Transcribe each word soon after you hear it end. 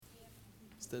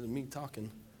instead of me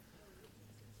talking.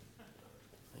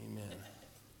 Amen.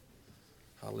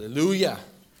 Hallelujah.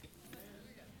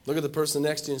 Look at the person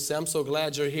next to you and say, I'm so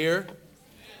glad you're here.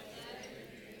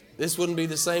 This wouldn't be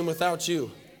the same without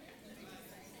you.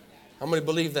 How many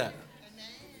believe that?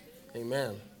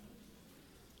 Amen.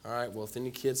 All right, well, if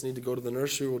any kids need to go to the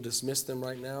nursery, we'll dismiss them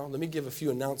right now. Let me give a few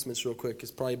announcements real quick.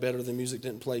 It's probably better the music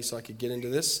didn't play so I could get into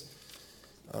this.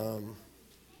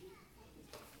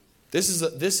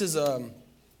 This is a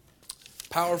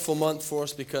powerful month for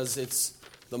us because it's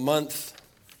the month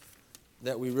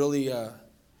that we really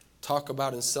talk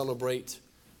about and celebrate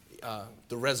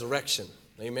the resurrection,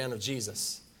 amen, of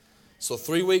Jesus. So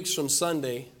 3 weeks from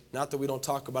Sunday, not that we don't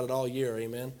talk about it all year,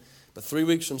 amen, but 3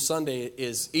 weeks from Sunday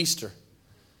is Easter.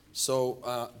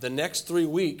 So the next 3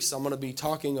 weeks, I'm going to be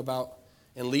talking about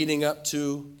and leading up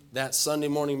to that Sunday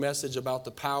morning message about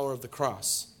the power of the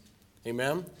cross.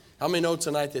 Amen? How many know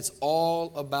tonight that it's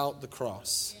all about the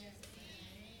cross?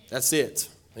 That's it.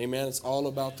 Amen? It's all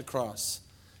about the cross.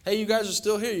 Hey, you guys are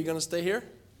still here. You going to stay here?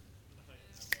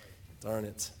 Darn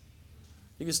it.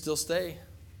 You can still stay.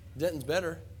 Denton's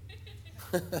better.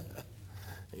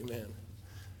 Amen.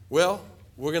 Well,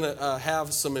 we're going to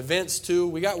have some events too.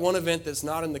 We got one event that's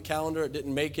not in the calendar. It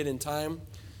didn't make it in time.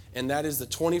 And that is the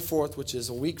 24th, which is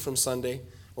a week from Sunday.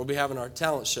 We'll be having our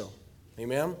talent show.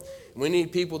 Amen? We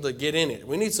need people to get in it.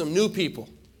 We need some new people.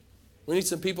 We need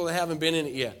some people that haven't been in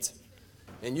it yet.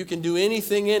 And you can do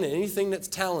anything in it, anything that's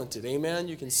talented. Amen?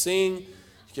 You can sing,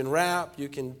 you can rap, you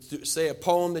can say a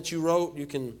poem that you wrote, you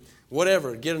can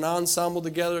whatever. Get an ensemble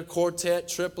together, quartet,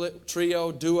 triplet,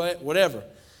 trio, duet, whatever.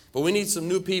 But we need some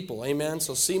new people. Amen?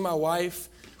 So see my wife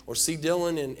or see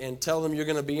Dylan and tell them you're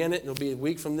going to be in it. It'll be a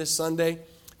week from this Sunday.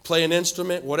 Play an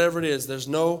instrument, whatever it is. There's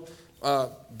no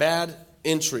bad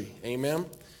entry. Amen?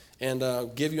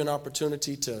 And give you an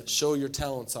opportunity to show your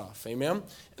talents off. Amen?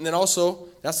 And then also,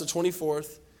 that's the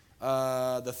 24th.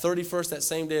 The 31st, that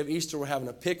same day of Easter, we're having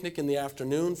a picnic in the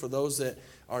afternoon for those that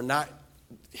are not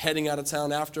heading out of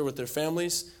town after with their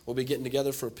families. We'll be getting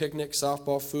together for a picnic,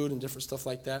 softball, food, and different stuff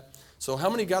like that. So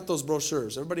how many got those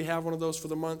brochures? Everybody have one of those for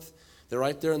the month? They're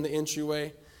right there in the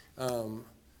entryway. Can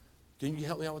you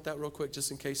help me out with that real quick, just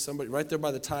in case somebody, right there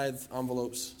by the tithe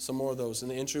envelopes, some more of those in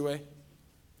the entryway?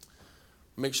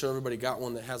 Make sure everybody got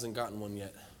one that hasn't gotten one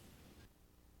yet.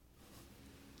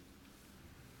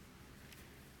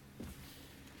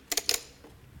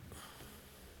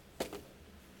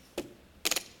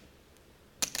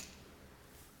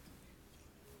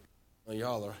 Well,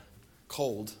 y'all are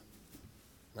cold,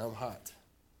 and I'm hot.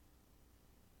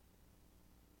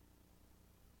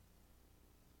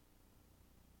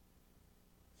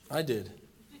 I did.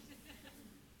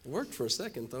 It worked for a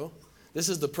second, though. This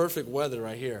is the perfect weather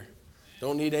right here.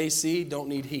 Don't need AC, don't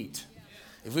need heat.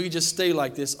 If we could just stay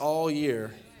like this all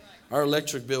year, our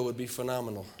electric bill would be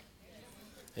phenomenal.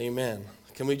 Amen.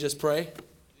 Can we just pray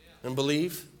and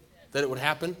believe that it would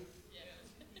happen?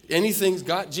 Anything,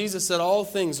 Jesus said all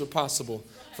things are possible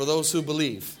for those who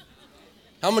believe.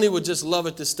 How many would just love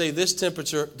it to stay this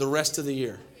temperature the rest of the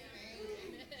year?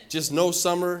 Just no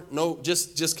summer,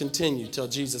 just continue till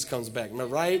Jesus comes back. Now,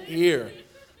 right here,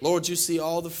 Lord, you see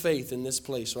all the faith in this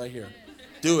place right here.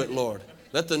 Do it, Lord.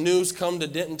 Let the news come to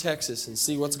Denton, Texas, and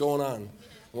see what's going on.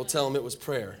 We'll tell them it was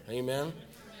prayer. Amen.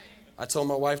 I told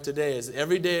my wife today, as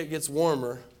every day it gets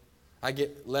warmer, I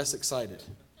get less excited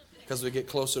because we get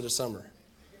closer to summer.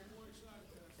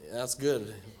 Yeah, that's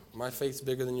good. My faith's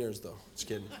bigger than yours, though. Just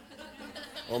kidding.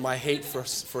 Or my hate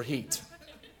for heat.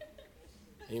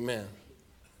 Amen.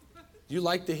 You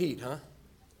like the heat, huh?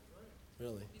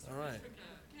 Really? All right.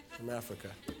 From Africa.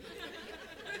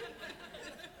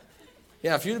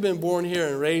 Yeah, if you'd have been born here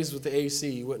and raised with the AC,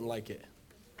 you wouldn't like it.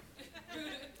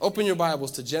 Open your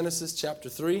Bibles to Genesis chapter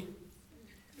 3.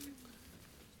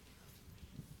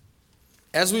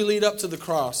 As we lead up to the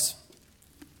cross,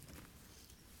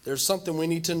 there's something we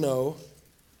need to know.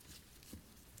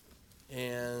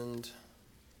 And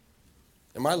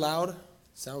am I loud?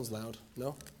 Sounds loud.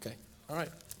 No? Okay. All right.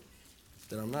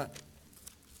 Then I'm not.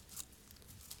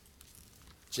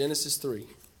 Genesis 3.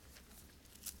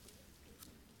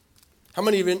 How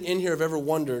many of you in here have ever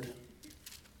wondered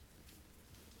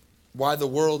why the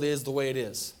world is the way it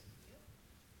is?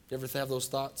 You ever have those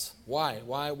thoughts? Why?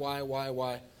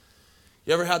 You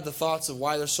ever had the thoughts of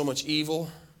why there's so much evil,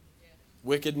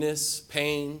 wickedness,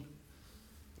 pain,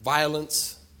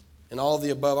 violence, and all the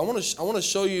above? I want to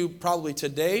show you probably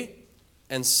today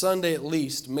and Sunday at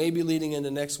least, maybe leading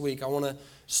into next week. I want to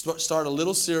start a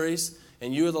little series,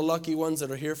 and you are the lucky ones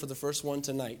that are here for the first one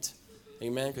tonight.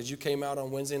 Amen, because you came out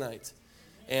on Wednesday night.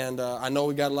 And I know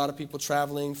we got a lot of people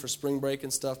traveling for spring break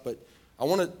and stuff, but I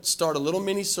want to start a little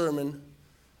mini sermon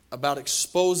about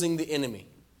exposing the enemy.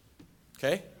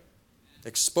 Okay?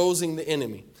 Exposing the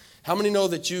enemy. How many know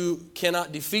that you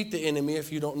cannot defeat the enemy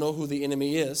if you don't know who the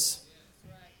enemy is?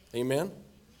 Amen?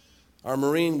 Our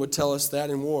Marine would tell us that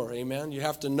in war. Amen? You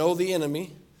have to know the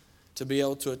enemy to be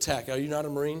able to attack. Are you not a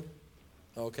Marine?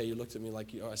 Okay, you looked at me like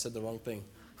I said the wrong thing.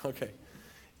 Okay.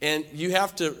 And you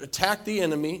have to attack the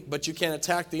enemy, but you can't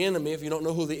attack the enemy if you don't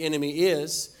know who the enemy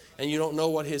is and you don't know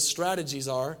what his strategies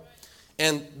are.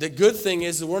 And the good thing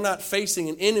is that we're not facing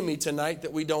an enemy tonight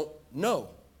that we don't know.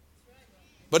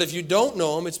 But if you don't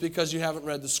know him, it's because you haven't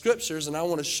read the scriptures. And I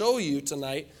want to show you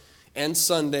tonight and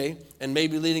Sunday and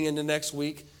maybe leading into next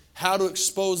week how to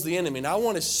expose the enemy. And I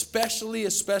want especially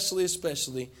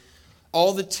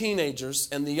all the teenagers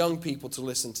and the young people to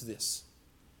listen to this.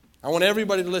 I want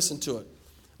everybody to listen to it.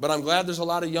 But I'm glad there's a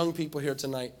lot of young people here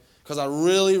tonight because I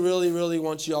really, really, really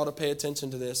want you all to pay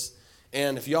attention to this.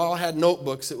 And if y'all had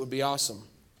notebooks, it would be awesome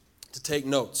to take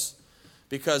notes.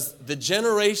 Because the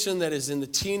generation that is in the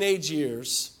teenage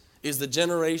years is the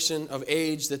generation of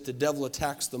age that the devil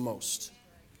attacks the most.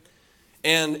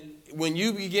 And when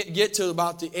you get to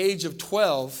about the age of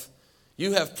 12,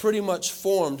 you have pretty much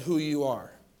formed who you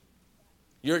are.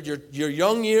 Your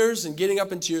young years and getting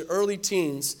up into your early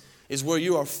teens is where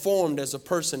you are formed as a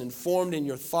person and formed in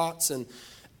your thoughts, and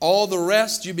all the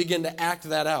rest, you begin to act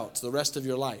that out the rest of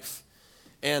your life.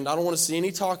 And I don't want to see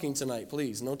any talking tonight,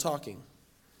 please, no talking.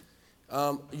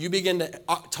 You begin to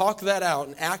talk that out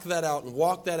and act that out and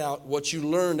walk that out, what you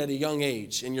learned at a young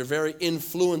age, and you're very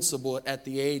influenceable at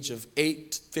the age of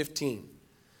 8, 15.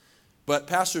 But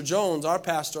Pastor Jones, our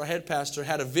head pastor,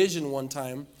 had a vision one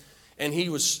time, and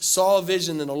he saw a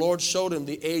vision, and the Lord showed him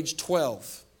the age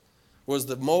 12 was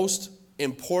the most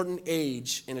important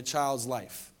age in a child's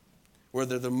life, where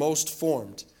they're the most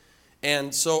formed.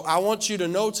 And so I want you to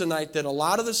know tonight that a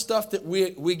lot of the stuff that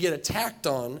we get attacked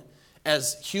on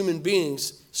as human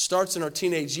beings starts in our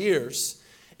teenage years,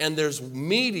 and there's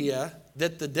media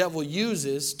that the devil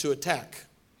uses to attack.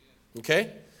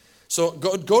 Okay? So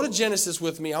go to Genesis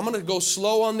with me. I'm going to go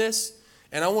slow on this,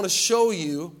 and I want to show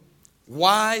you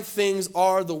why things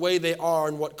are the way they are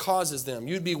and what causes them.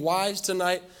 You'd be wise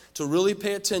tonight to really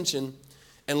pay attention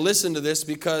and listen to this,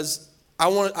 because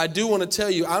I do want to tell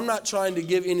you, I'm not trying to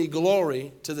give any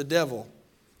glory to the devil,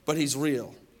 but he's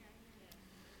real.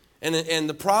 And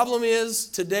the problem is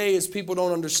today is people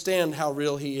don't understand how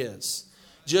real he is.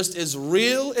 Just as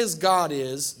real as God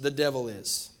is, the devil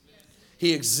is.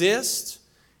 He exists.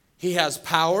 He has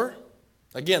power.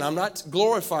 Again, I'm not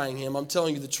glorifying him. I'm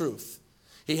telling you the truth.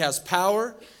 He has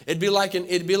power. It'd be like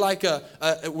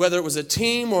whether it was a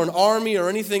team or an army or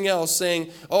anything else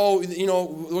saying, oh, you know,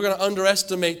 we're going to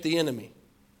underestimate the enemy.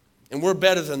 And we're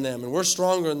better than them and we're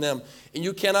stronger than them. And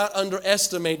you cannot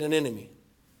underestimate an enemy.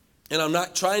 And I'm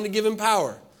not trying to give him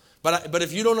power. But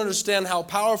if you don't understand how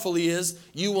powerful he is,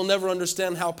 you will never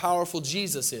understand how powerful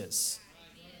Jesus is.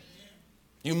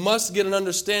 You must get an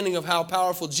understanding of how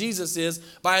powerful Jesus is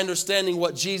by understanding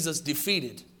what Jesus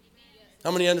defeated.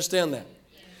 How many understand that?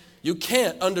 You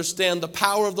can't understand the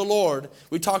power of the Lord.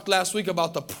 We talked last week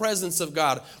about the presence of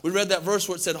God. We read that verse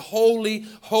where it said, holy,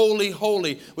 holy,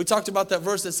 holy. We talked about that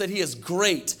verse that said he is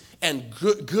great and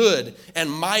good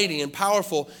and mighty and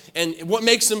powerful. And what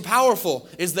makes him powerful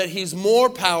is that he's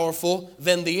more powerful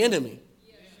than the enemy.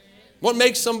 What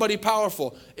makes somebody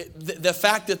powerful? The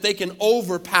fact that they can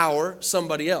overpower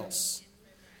somebody else.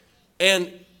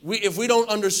 And if we don't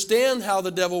understand how the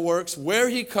devil works, where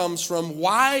he comes from,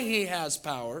 why he has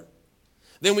power,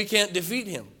 then we can't defeat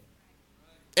him.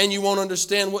 And you won't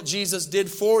understand what Jesus did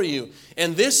for you.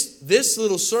 And this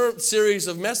little series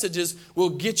of messages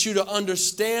will get you to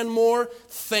understand more,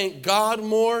 thank God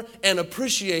more, and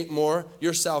appreciate more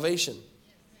your salvation.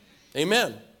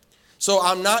 Amen. So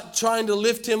I'm not trying to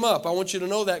lift him up. I want you to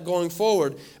know that going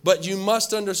forward. But you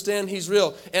must understand he's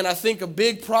real. And I think a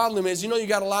big problem is, you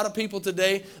got a lot of people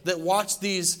today that watch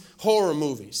these horror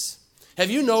movies. Have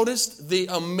you noticed the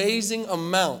amazing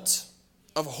amount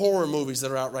of horror movies that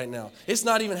are out right now? It's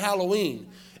not even Halloween.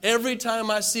 Every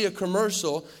time I see a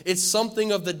commercial, it's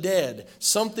something of the dead,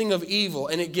 something of evil,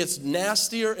 and it gets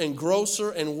nastier and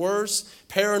grosser and worse.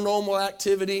 Paranormal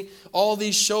activity, all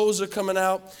these shows are coming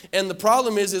out. And the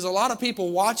problem is a lot of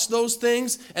people watch those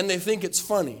things and they think it's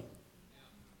funny.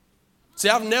 See,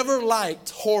 I've never liked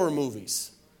horror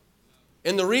movies.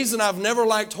 And the reason I've never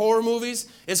liked horror movies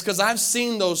is because I've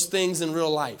seen those things in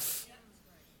real life.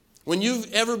 When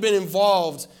you've ever been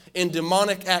involved in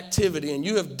demonic activity and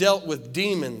you have dealt with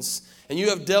demons and you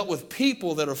have dealt with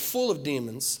people that are full of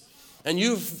demons and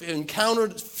you've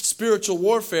encountered spiritual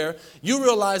warfare, you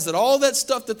realize that all that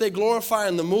stuff that they glorify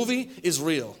in the movie is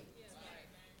real.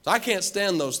 So I can't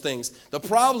stand those things. The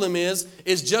problem is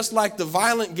just like the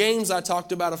violent games I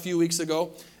talked about a few weeks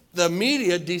ago, the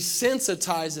media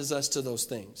desensitizes us to those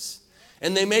things.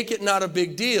 And they make it not a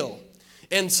big deal.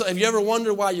 And so have you ever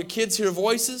wondered why your kids hear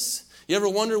voices? You ever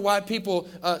wonder why people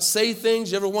say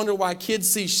things? You ever wonder why kids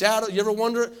see shadows? You ever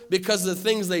wonder? Because of the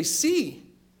things they see.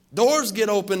 Doors get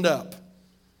opened up.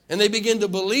 And they begin to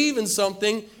believe in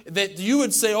something that you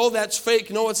would say, oh, that's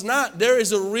fake. No, it's not. There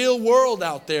is a real world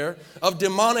out there of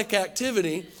demonic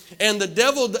activity. And the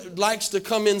devil likes to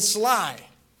come in sly.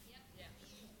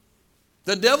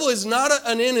 The devil is not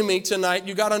an enemy tonight,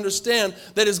 you got to understand,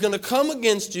 that is going to come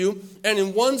against you and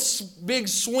in one big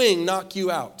swing knock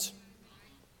you out.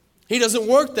 He doesn't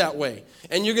work that way.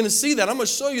 And you're going to see that. I'm going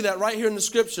to show you that right here in the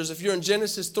scriptures if you're in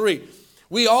Genesis 3.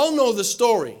 We all know the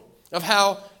story of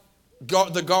how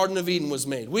the Garden of Eden was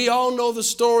made. We all know the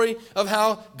story of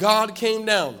how God came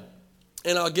down.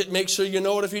 And I'll make sure you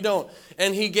know it if you don't.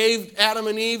 And he gave Adam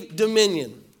and Eve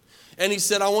dominion. And he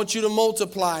said, I want you to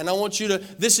multiply, and I want you to,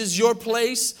 this is your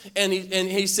place. And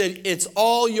he said, it's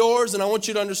all yours, and I want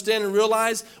you to understand and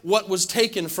realize what was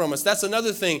taken from us. That's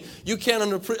another thing. You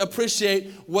can't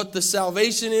appreciate what the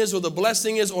salvation is or the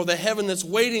blessing is or the heaven that's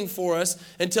waiting for us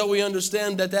until we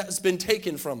understand that that's been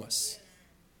taken from us.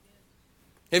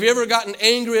 Have you ever gotten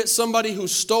angry at somebody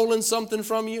who's stolen something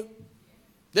from you?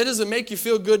 That doesn't make you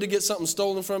feel good to get something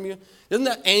stolen from you. Doesn't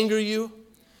that anger you?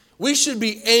 We should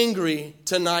be angry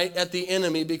tonight at the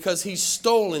enemy because he's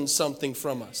stolen something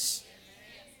from us.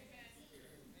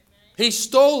 He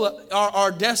stole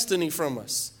our destiny from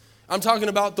us. I'm talking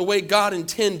about the way God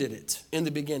intended it in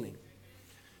the beginning.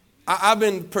 I've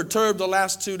been perturbed the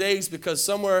last 2 days because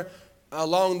somewhere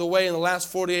along the way in the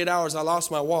last 48 hours, I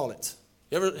lost my wallet.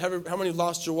 How many have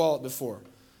lost your wallet before?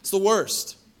 It's the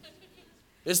worst.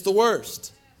 It's the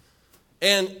worst.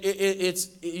 And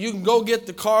you can go get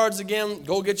the cards again,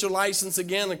 go get your license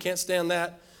again. I can't stand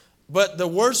that. But the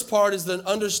worst part is the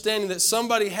understanding that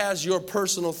somebody has your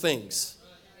personal things.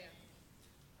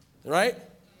 Right?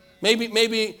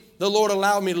 Maybe the Lord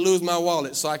allowed me to lose my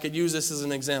wallet so I could use this as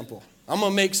an example. I'm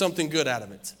going to make something good out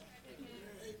of it.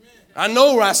 I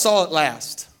know where I saw it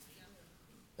last.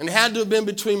 And it had to have been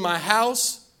between my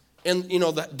house and,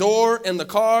 the door and the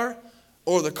car,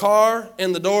 or the car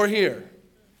and the door here.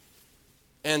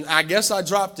 And I guess I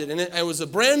dropped it. And it was a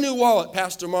brand new wallet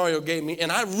Pastor Mario gave me.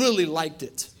 And I really liked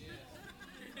it.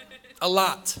 A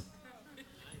lot.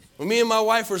 When me and my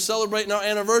wife were celebrating our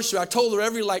anniversary, I told her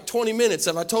every 20 minutes,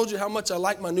 have I told you how much I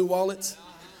like my new wallet?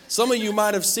 Some of you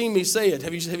might have seen me say it.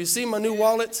 Have you seen my new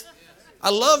wallet?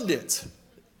 I loved it.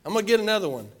 I'm going to get another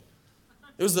one.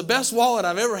 It was the best wallet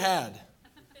I've ever had.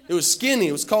 It was skinny.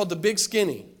 It was called the Big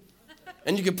Skinny.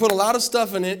 And you could put a lot of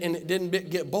stuff in it and it didn't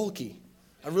get bulky.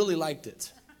 I really liked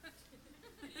it.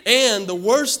 And the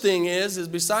worst thing is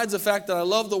besides the fact that I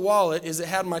love the wallet, is it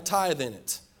had my tithe in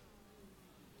it.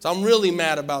 So I'm really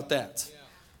mad about that.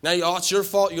 Now, it's your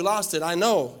fault you lost it. I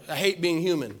know. I hate being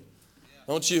human.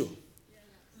 Don't you?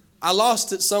 I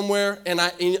lost it somewhere, and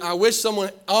I wish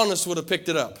someone honest would have picked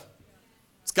it up.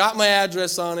 It's got my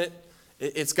address on it.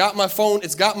 It's got my phone.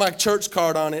 It's got my church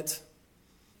card on it.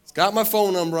 It's got my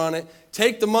phone number on it.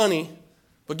 Take the money,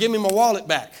 but give me my wallet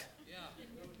back.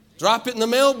 Drop it in the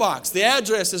mailbox. The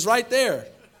address is right there.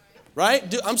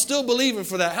 Right? I'm still believing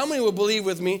for that. How many will believe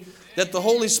with me that the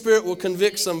Holy Spirit will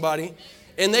convict somebody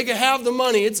and they can have the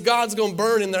money? It's God's going to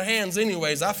burn in their hands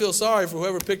anyways. I feel sorry for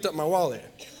whoever picked up my wallet.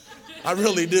 I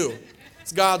really do.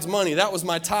 It's God's money. That was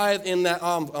my tithe in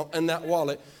that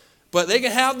wallet. But they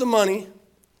can have the money,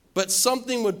 but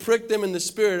something would prick them in the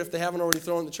spirit if they haven't already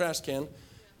thrown it in the trash can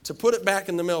to put it back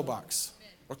in the mailbox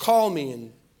or call me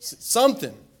and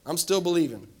something. I'm still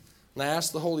believing. And I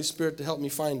asked the Holy Spirit to help me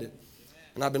find it.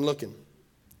 And I've been looking.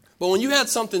 But when you had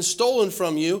something stolen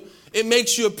from you, it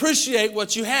makes you appreciate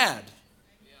what you had.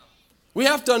 We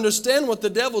have to understand what the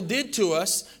devil did to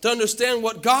us to understand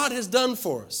what God has done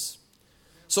for us.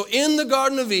 So in the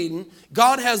Garden of Eden,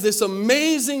 God has this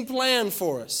amazing plan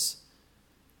for us.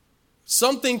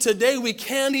 Something today we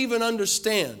can't even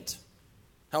understand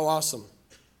how awesome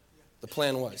the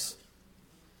plan was.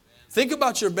 Think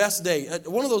about your best day.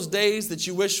 One of those days that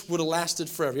you wish would have lasted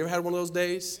forever. You ever had one of those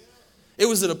days? It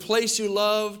was at a place you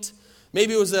loved.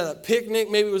 Maybe it was at a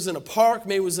picnic. Maybe it was in a park.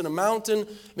 Maybe it was in a mountain.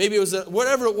 Maybe it was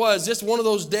whatever it was. Just one of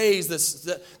those days.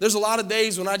 There's a lot of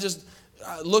days when I just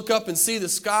look up and see the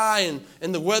sky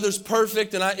and the weather's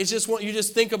perfect. And you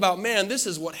just think about, man, this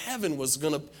is what heaven was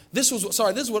going to. This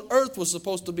is what earth was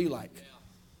supposed to be like.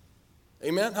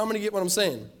 Amen? How many get what I'm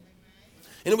saying?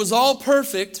 And it was all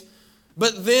perfect.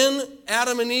 But then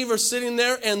Adam and Eve are sitting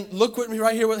there, and look with me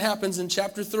right here what happens in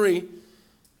chapter 3.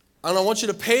 And I want you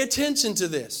to pay attention to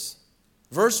this.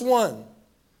 Verse 1.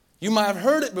 You might have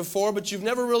heard it before, but you've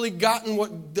never really gotten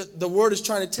what the word is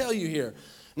trying to tell you here.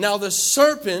 Now the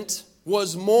serpent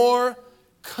was more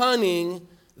cunning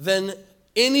than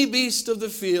any beast of the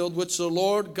field which the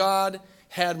Lord God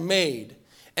had made.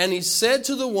 And he said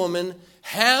to the woman,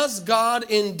 has God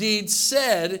indeed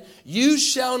said, you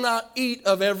shall not eat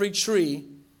of every tree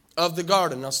of the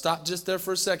garden? Now stop just there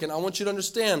for a second. I want you to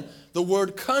understand the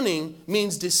word cunning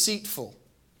means deceitful.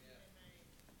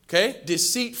 Okay?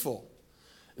 Deceitful.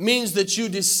 It means that you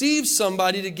deceive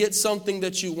somebody to get something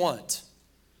that you want.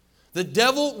 The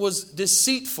devil was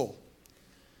deceitful.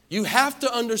 You have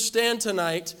to understand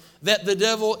tonight that the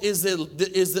devil is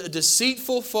the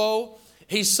deceitful foe.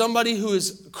 He's somebody who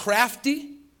is crafty.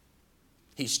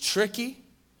 He's tricky.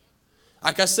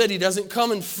 Like I said, he doesn't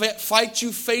come and fight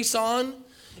you face on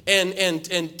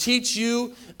and teach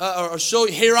you or show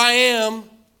you, here I am.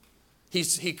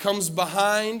 He comes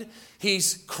behind.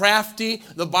 He's crafty.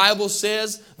 The Bible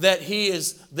says that he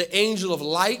is the angel of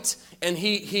light, and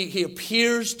he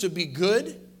appears to be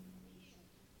good.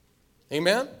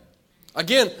 Amen?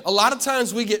 Again, a lot of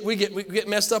times we get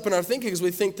messed up in our thinking because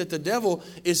we think that the devil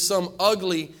is some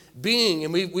ugly being.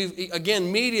 And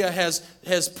again, media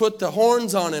has put the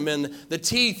horns on him and the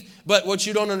teeth. But what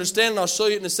you don't understand, and I'll show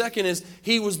you in a second, is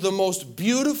he was the most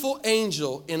beautiful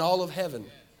angel in all of heaven.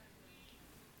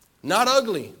 Not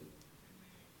ugly.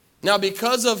 Now,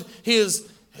 because of his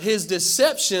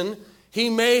deception, he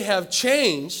may have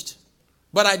changed,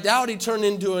 but I doubt he turned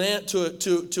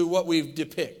into what we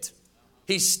depict.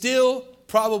 He's still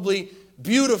probably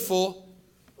beautiful,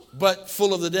 but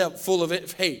full of the devil, full of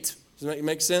hate. Does that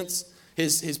make sense?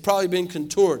 He's probably been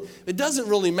contoured. It doesn't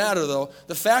really matter, though.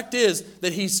 The fact is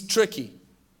that he's tricky,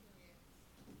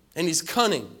 and he's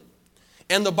cunning.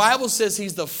 And the Bible says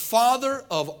he's the father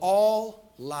of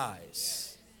all lies.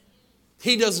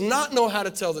 He does not know how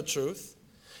to tell the truth.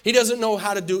 He doesn't know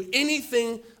how to do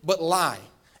anything but lie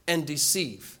and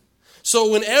deceive.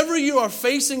 So whenever you are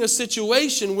facing a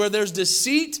situation where there's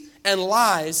deceit and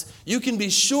lies, you can be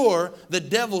sure the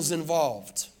devil's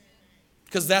involved.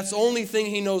 Because that's the only thing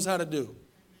he knows how to do.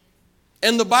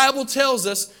 And the Bible tells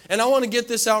us, and I want to get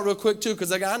this out real quick too,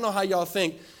 because I know how y'all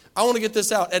think. I want to get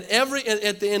this out. At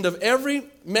the end of every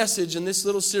message in this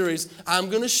little series, I'm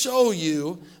going to show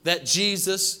you that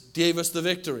Jesus gave us the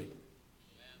victory.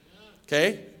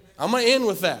 Okay? I'm going to end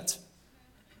with that.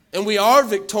 And we are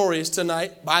victorious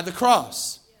tonight by the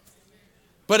cross.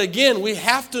 But again, we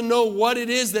have to know what it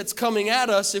is that's coming at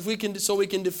us so we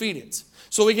can defeat it.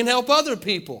 So we can help other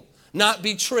people not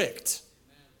be tricked.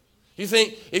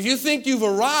 If you think you've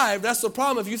arrived, that's the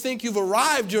problem. If you think you've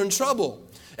arrived, you're in trouble.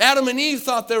 Adam and Eve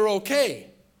thought they were okay,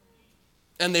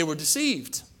 and they were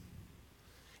deceived.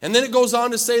 And then it goes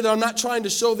on to say that I'm not trying to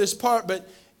show this part, but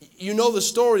you know the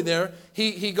story there.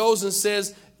 He goes and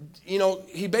says,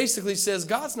 he basically says,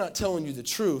 God's not telling you the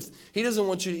truth. He doesn't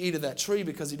want you to eat of that tree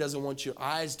because he doesn't want your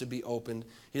eyes to be opened.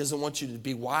 He doesn't want you to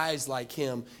be wise like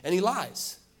him. And he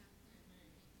lies.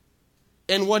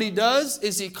 And what he does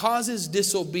is he causes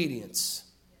disobedience.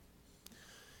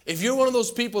 If you're one of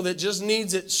those people that just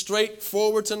needs it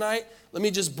straightforward tonight, let me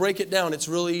just break it down. It's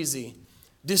real easy.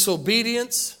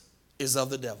 Disobedience is of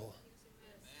the devil.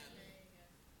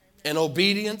 And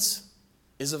obedience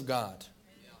is of God.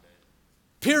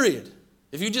 Period.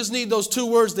 If you just need those two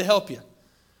words to help you.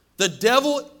 The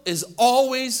devil is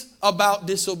always about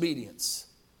disobedience.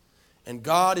 And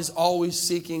God is always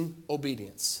seeking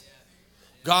obedience.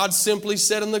 God simply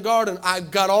said in the garden,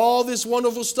 I've got all this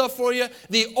wonderful stuff for you.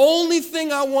 The only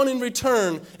thing I want in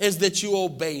return is that you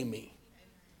obey me.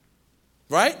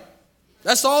 Right?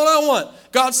 That's all I want.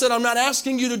 God said, I'm not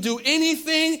asking you to do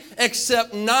anything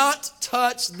except not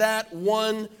touch that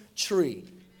one tree.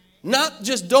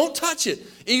 Don't touch it.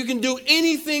 You can do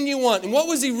anything you want. And what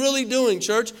was he really doing,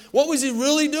 church? What was he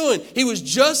really doing? He was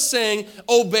just saying,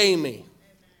 obey me.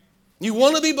 You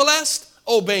want to be blessed?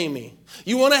 Obey me.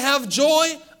 You want to have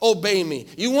joy? Obey me.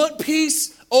 You want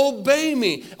peace? Obey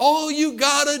me. All you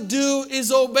got to do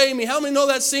is obey me. How many know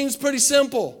that seems pretty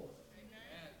simple?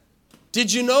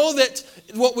 Did you know that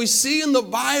what we see in the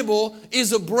Bible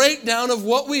is a breakdown of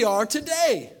what we are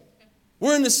today?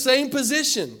 We're in the same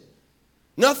position.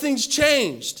 Nothing's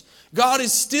changed. God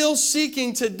is still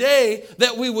seeking today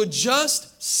that we would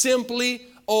just simply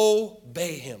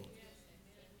obey him.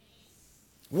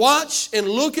 Watch and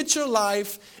look at your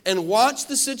life and watch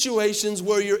the situations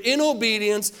where you're in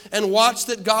obedience and watch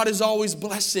that God is always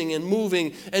blessing and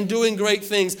moving and doing great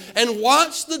things. And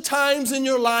watch the times in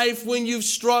your life when you've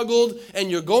struggled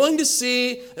and you're going to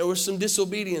see there was some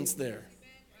disobedience there.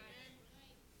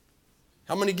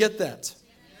 How many get that?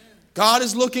 God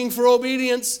is looking for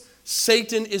obedience.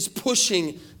 Satan is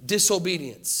pushing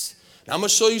disobedience. Now, I'm going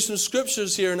to show you some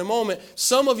scriptures here in a moment.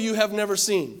 Some of you have never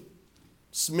seen.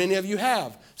 Many of you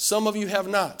have. Some of you have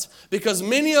not. Because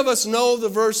many of us know the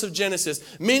verse of Genesis.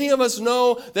 Many of us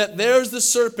know that there's the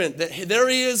serpent, that there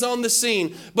he is on the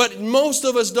scene. But most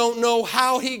of us don't know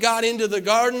how he got into the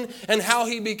garden and how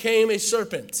he became a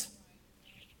serpent.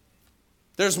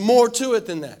 There's more to it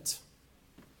than that.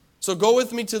 So go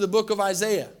with me to the book of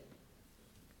Isaiah.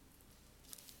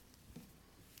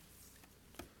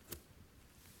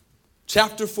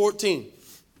 Chapter 14.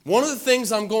 One of the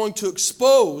things I'm going to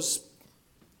expose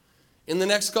in the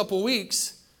next couple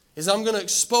weeks is I'm going to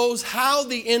expose how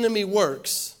the enemy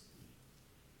works.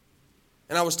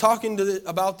 And I was talking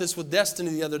about this with Destiny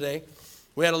the other day.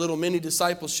 We had a little mini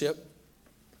discipleship.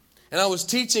 And I was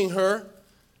teaching her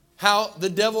how the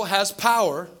devil has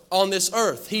power on this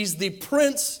earth. He's the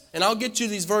prince, and I'll get you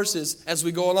these verses as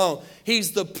we go along.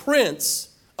 He's the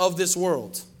prince of this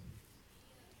world.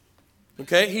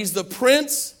 Okay? He's the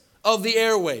prince of the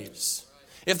airwaves.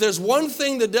 If there's one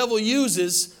thing the devil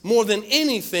uses more than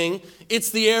anything,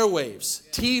 it's the airwaves.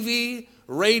 TV,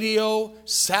 radio,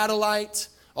 satellite,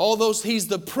 all those. He's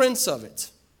the prince of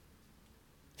it.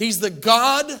 He's the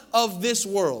God of this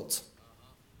world.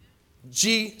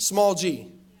 G, small g.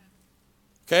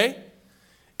 Okay?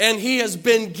 And he has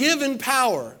been given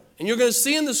power. And you're going to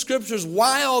see in the scriptures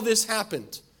why all this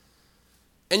happened.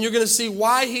 And you're going to see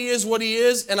why he is what he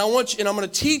is. And I'm going to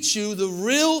teach you the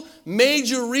real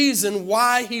major reason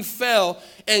why he fell.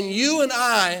 And you and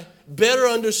I better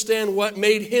understand what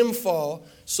made him fall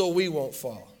so we won't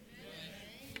fall.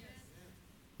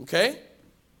 Okay?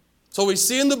 So we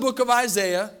see in the book of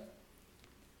Isaiah,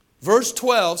 verse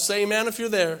 12. Say amen if you're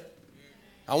there.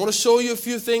 I want to show you a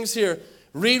few things here.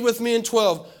 Read with me in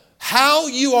 12. How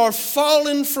you are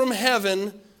fallen from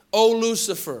heaven, O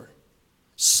Lucifer,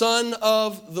 son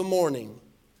of the morning.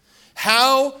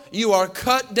 How you are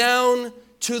cut down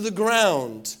to the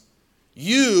ground,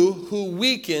 you who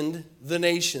weakened the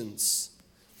nations.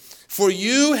 For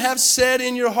you have said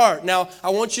in your heart. Now,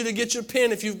 I want you to get your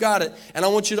pen if you've got it, and I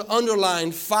want you to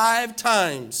underline 5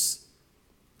 times.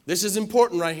 This is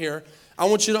important right here. I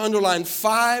want you to underline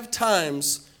 5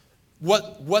 times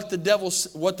what the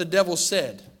devil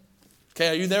said. Okay,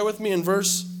 are you there with me in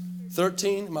verse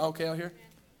 13? Am I okay out here?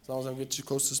 As long as I don't get too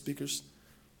close to speakers.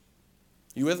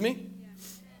 You with me?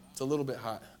 It's a little bit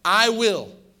hot. I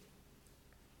will.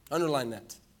 Underline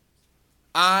that.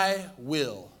 I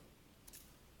will.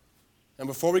 And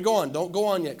before we go on, don't go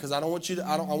on yet, because I want you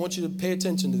to pay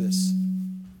attention to this.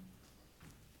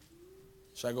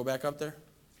 Should I go back up there?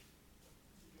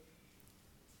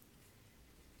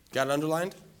 Got it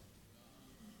underlined?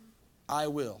 I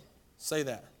will. Say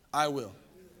that. I will.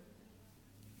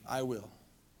 I will.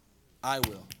 I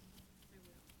will.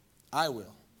 I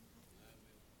will.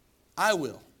 I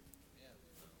will.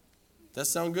 Does that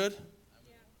sound good?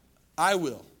 I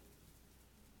will.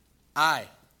 I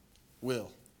will.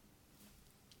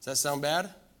 Does that sound bad?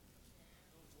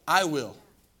 I will.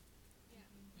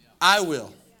 I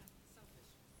will.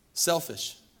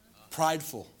 Selfish.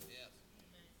 Prideful.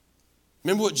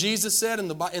 Remember what Jesus said in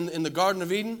the Garden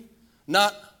of Eden?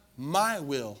 Not my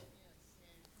will,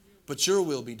 but your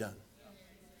will be done.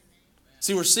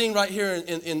 See, we're seeing right here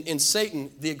in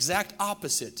Satan the exact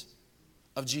opposite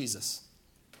of Jesus.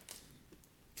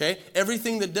 Okay?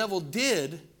 Everything the devil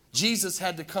did, Jesus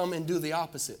had to come and do the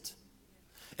opposite.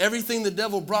 Everything the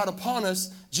devil brought upon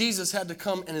us, Jesus had to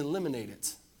come and eliminate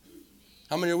it.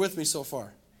 How many are with me so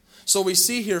far? So we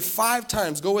see here 5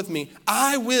 times, go with me,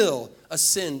 I will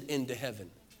ascend into heaven.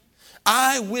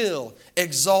 I will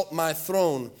exalt my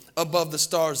throne above the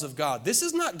stars of God. This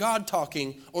is not God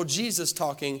talking or Jesus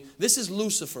talking. This is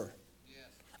Lucifer. Yes.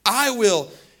 I will.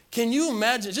 Can you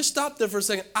imagine? Just stop there for a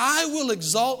second. I will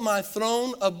exalt my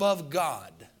throne above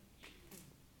God.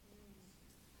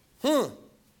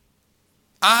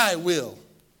 I will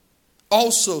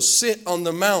also sit on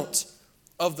the mount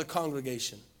of the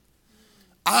congregation,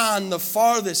 on the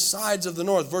farthest sides of the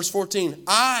north. Verse 14,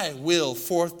 I will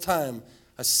 4th time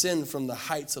ascend from the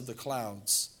heights of the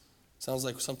clouds. Sounds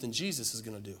like something Jesus is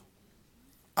going to do.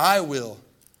 I will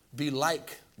be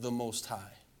like the Most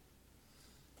High.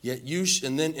 Yet you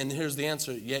and here's the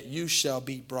answer. Yet you shall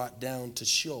be brought down to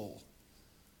Sheol,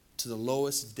 to the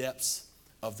lowest depths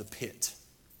of the pit.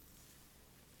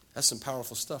 That's some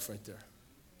powerful stuff right there.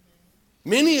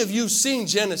 Many of you have seen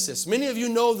Genesis. Many of you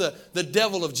know the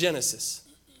devil of Genesis,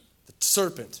 the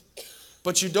serpent.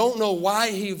 But you don't know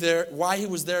why he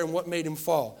was there and what made him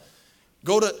fall.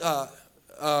 Go to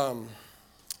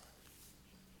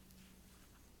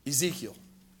Ezekiel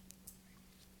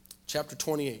chapter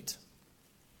 28.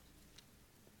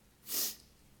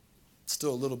 It's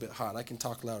still a little bit hot. I can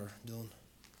talk louder, Dylan.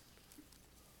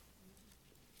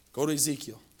 Go to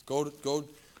Ezekiel. Go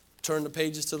turn the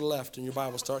pages to the left in your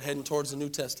Bible. Start heading towards the New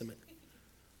Testament.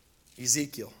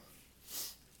 Ezekiel.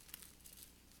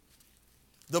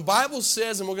 The Bible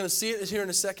says, and we're going to see it here in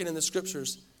a second in the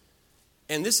scriptures,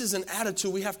 and this is an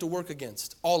attitude we have to work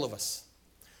against, all of us.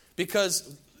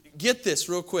 Because, get this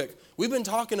real quick. We've been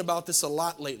talking about this a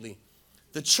lot lately.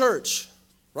 The church,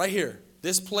 right here,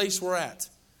 this place we're at.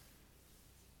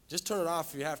 Just turn it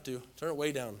off if you have to. Turn it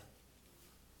way down.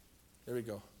 There we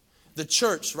go. The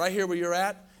church, right here where you're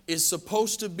at, is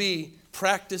supposed to be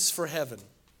practice for heaven.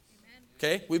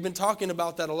 Okay? We've been talking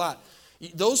about that a lot.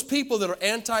 Those people that are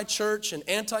anti-church and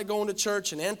anti-going to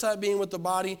church and anti-being with the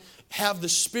body have the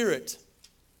spirit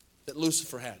that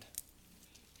Lucifer had.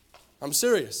 I'm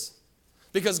serious.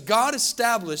 Because God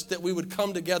established that we would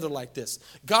come together like this.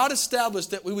 God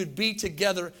established that we would be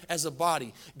together as a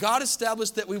body. God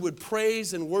established that we would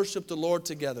praise and worship the Lord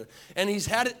together. And He's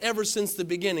had it ever since the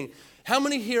beginning. How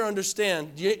many here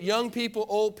understand, young people,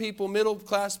 old people, middle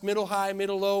class, middle high,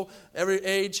 middle low, every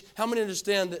age, how many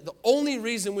understand that the only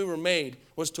reason we were made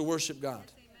was to worship God?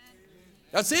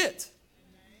 That's it.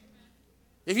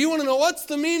 If you want to know what's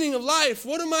the meaning of life,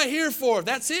 what am I here for?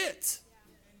 That's it.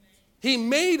 He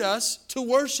made us to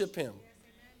worship Him.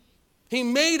 He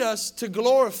made us to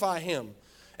glorify Him.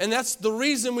 And that's the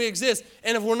reason we exist.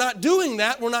 And if we're not doing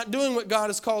that, we're not doing what God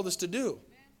has called us to do.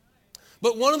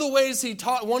 But one of the ways He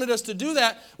wanted us to do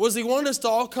that was He wanted us to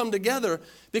all come together,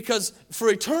 because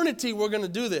for eternity we're going to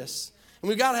do this. And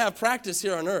we've got to have practice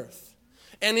here on earth.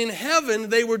 And in heaven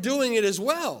they were doing it as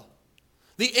well.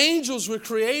 The angels were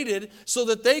created so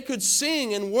that they could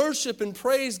sing and worship and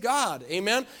praise God.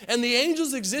 Amen? And the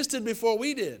angels existed before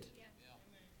we did.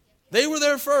 They were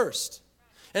there first.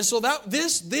 And so that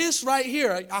this right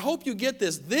here, I hope you get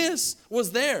this. This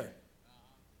was there.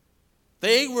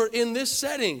 They were in this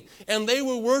setting, and they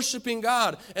were worshiping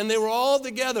God, and they were all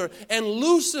together. And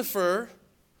Lucifer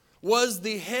was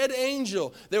the head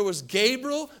angel. There was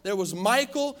Gabriel, there was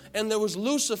Michael, and there was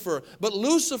Lucifer. But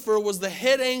Lucifer was the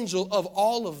head angel of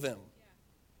all of them.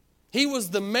 He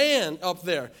was the man up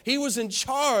there. He was in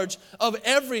charge of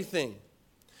everything.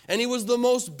 And he was the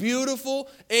most beautiful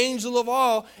angel of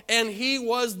all, and he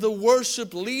was the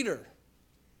worship leader.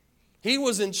 He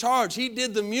was in charge. He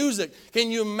did the music.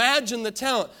 Can you imagine the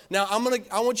talent? Now,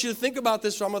 I want you to think about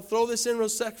this. So I'm going to throw this in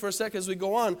for a second as we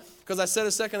go on, because I said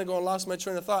a second ago and lost my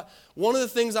train of thought. One of the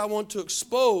things I want to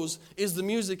expose is the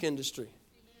music industry.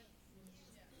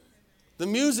 The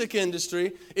music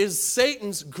industry is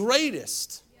Satan's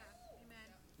greatest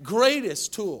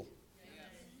tool.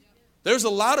 There's a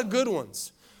lot of good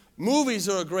ones. Movies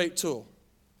are a great tool.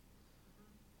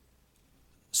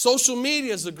 Social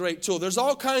media is a great tool. There's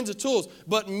all kinds of tools.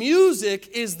 But music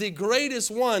is the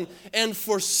greatest one. And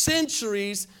for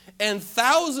centuries and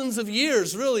thousands of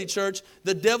years, really, church,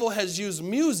 the devil has used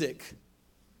music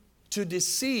to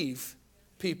deceive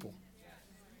people.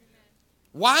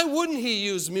 Why wouldn't he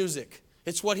use music?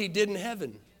 It's what he did in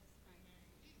heaven.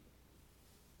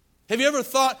 Have you ever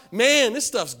thought, man, this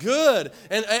stuff's good.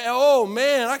 And oh,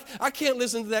 man, I can't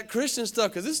listen to that Christian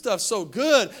stuff because this stuff's so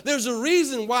good. There's a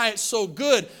reason why it's so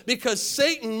good, because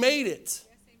Satan made it.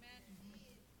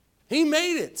 He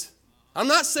made it. I'm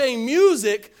not saying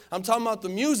music. I'm talking about the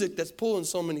music that's pulling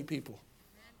so many people.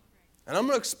 And I'm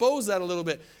going to expose that a little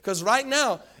bit, because right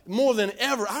now, more than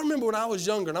ever, I remember when I was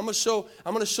younger, and I'm going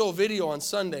to show a video on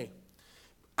Sunday.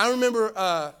 I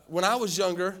remember when I was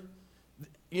younger.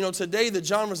 You know, today the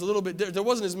genre's a little bit different. There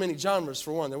wasn't as many genres,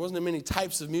 for one. There wasn't as many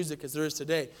types of music as there is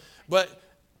today. But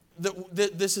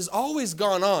this has always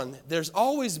gone on. There's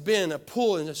always been a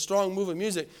pull and a strong move of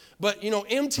music. But, you know,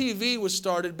 MTV was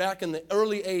started back in the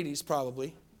early 80s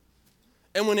probably.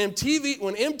 And when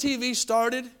MTV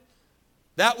started,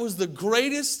 that was the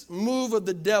greatest move of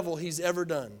the devil he's ever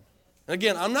done. And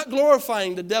again, I'm not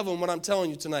glorifying the devil in what I'm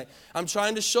telling you tonight. I'm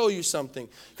trying to show you something.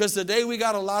 Because today we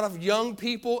got a lot of young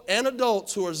people and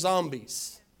adults who are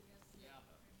zombies.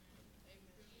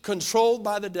 Controlled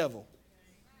by the devil.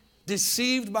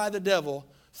 Deceived by the devil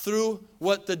through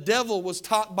what the devil was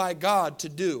taught by God to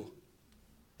do.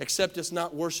 Except it's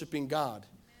not worshiping God.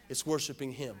 It's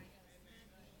worshiping Him.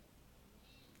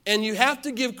 And you have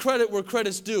to give credit where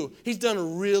credit's due. He's done a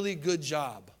really good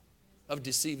job of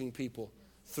deceiving people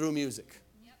through music.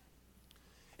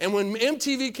 And when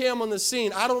MTV came on the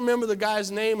scene, I don't remember the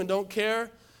guy's name and don't care,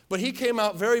 but he came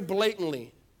out very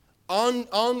blatantly on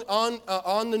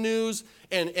the news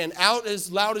and out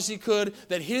as loud as he could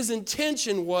that his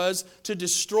intention was to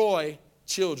destroy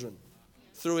children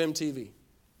through MTV.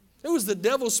 It was the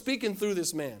devil speaking through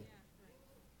this man.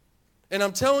 And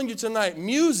I'm telling you tonight,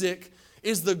 music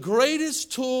is the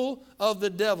greatest tool of the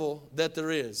devil that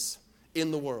there is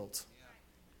in the world.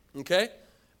 Okay?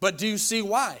 But do you see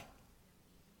why?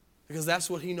 Because that's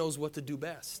what he knows what to do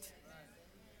best.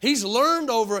 He's learned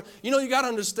over, you got to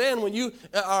understand when you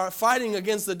are fighting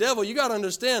against the devil, you got to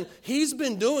understand he's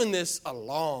been doing this a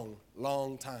long,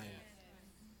 long time.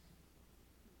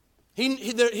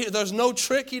 There's no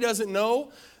trick he doesn't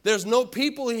know. There's no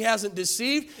people he hasn't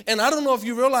deceived. And I don't know if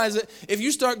you realize it. If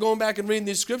you start going back and reading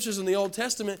these scriptures in the Old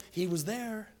Testament, he was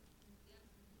there.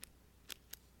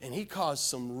 And he caused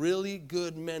some really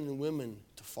good men and women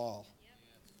to fall.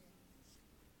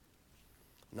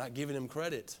 I'm not giving him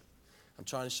credit. I'm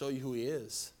trying to show you who he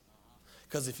is.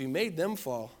 Because if he made them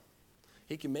fall,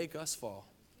 he can make us fall.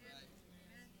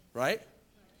 Right?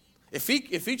 If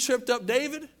he tripped up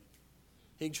David,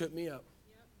 he can trip me up.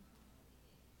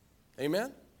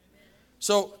 Amen?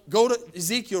 So go to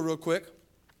Ezekiel real quick.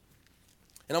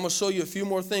 And I'm going to show you a few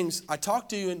more things. I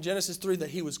talked to you in Genesis 3 that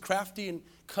he was crafty and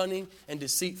cunning and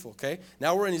deceitful. Okay?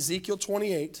 Now we're in Ezekiel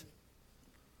 28,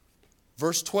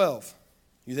 verse 12.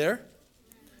 You there?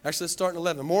 Actually, let's start in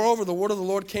 11. Moreover, the word of the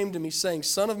Lord came to me, saying,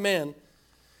 Son of man,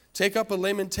 take up a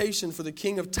lamentation for the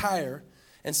king of Tyre,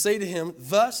 and say to him,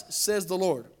 Thus says the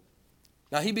Lord.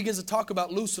 Now he begins to talk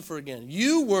about Lucifer again.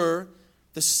 You were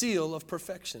the seal of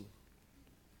perfection,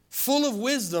 full of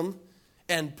wisdom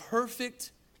and perfect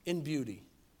in beauty.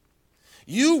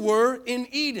 You were in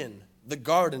Eden, the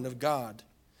garden of God.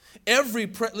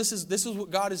 This is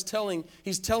what God is telling.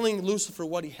 He's telling Lucifer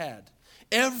what he had.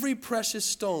 Every precious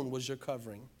stone was your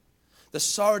covering. The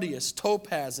sardius,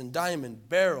 topaz, and diamond,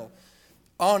 beryl,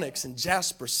 onyx and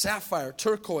jasper, sapphire,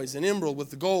 turquoise, and emerald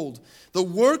with gold. The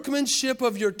workmanship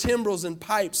of your timbrels and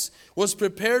pipes was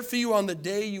prepared for you on the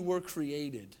day you were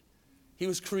created. He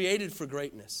was created for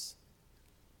greatness,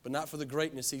 but not for the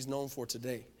greatness he's known for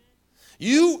today.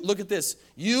 Look at this.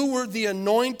 You were the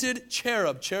anointed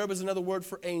cherub. Cherub is another word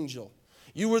for angel.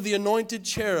 You were the anointed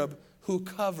cherub who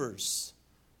covers.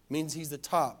 Means he's the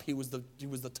top. He was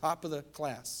the top of the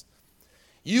class.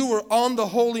 You were on the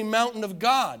holy mountain of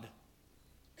God.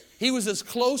 He was as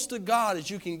close to God as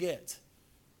you can get.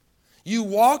 You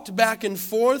walked back and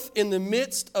forth in the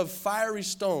midst of fiery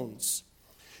stones.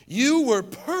 You were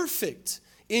perfect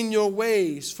in your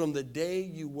ways from the day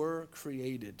you were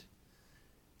created.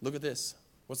 Look at this.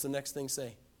 What's the next thing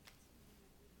say?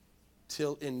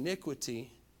 Till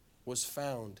iniquity was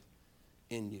found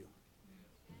in you.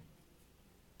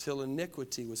 Till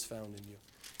iniquity was found in you.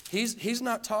 He's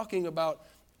not talking about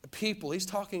people. He's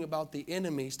talking about the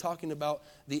enemy. He's talking about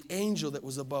the angel that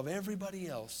was above everybody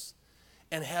else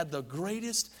and had the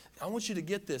greatest. I want you to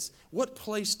get this. What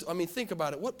place, think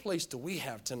about it. What place do we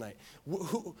have tonight?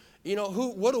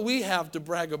 What do we have to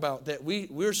brag about that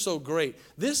we're so great?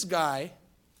 This guy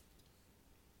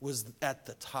was at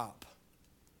the top.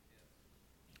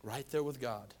 Right there with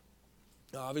God.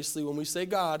 Now, obviously, when we say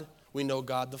God, we know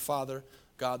God the Father,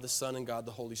 God the Son, and God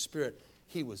the Holy Spirit.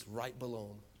 He was right below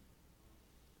him.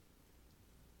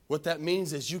 What that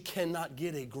means is you cannot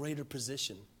get a greater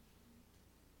position.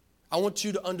 I want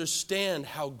you to understand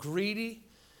how greedy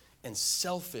and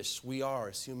selfish we are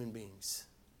as human beings.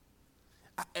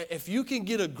 If you can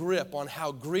get a grip on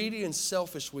how greedy and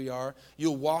selfish we are,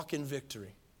 you'll walk in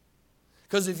victory.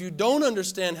 Because if you don't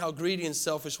understand how greedy and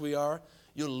selfish we are,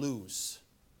 you'll lose.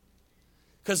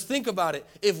 Because think about it.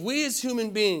 If we as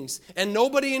human beings, and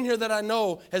nobody in here that I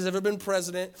know has ever been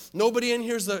president, nobody in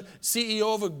here is the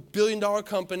CEO of a billion-dollar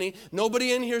company,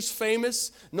 nobody in here is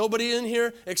famous, nobody in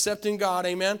here except in God,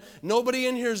 amen? Nobody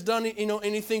in here has done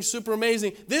anything super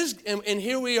amazing. And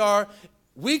here we are,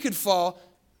 we could fall,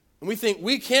 and we think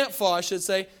we can't fall, I should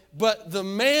say, but the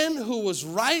man who was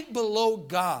right below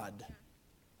God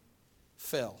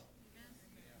fell.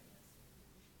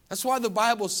 That's why the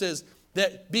Bible says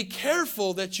that be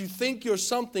careful that you think you're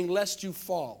something lest you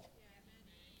fall.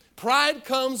 Pride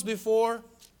comes before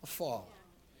a fall.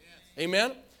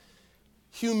 Amen?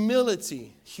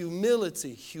 Humility,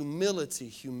 humility, humility,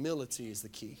 humility is the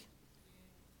key.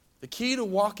 The key to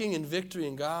walking in victory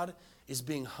in God is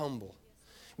being humble.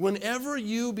 Whenever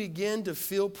you begin to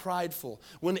feel prideful,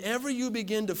 whenever you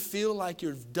begin to feel like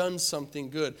you've done something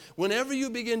good, whenever you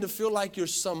begin to feel like you're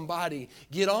somebody,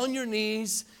 get on your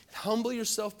knees, humble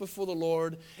yourself before the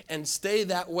Lord, and stay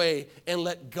that way and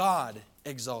let God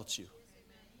exalt you.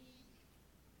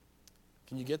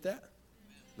 Can you get that?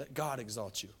 Let God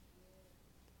exalt you.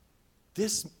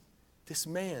 This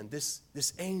man,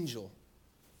 this angel,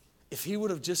 if he would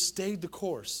have just stayed the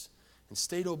course and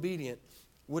stayed obedient,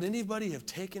 would anybody have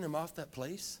taken him off that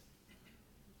place?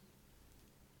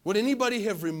 Would anybody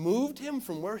have removed him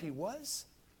from where he was?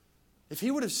 If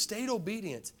he would have stayed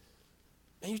obedient,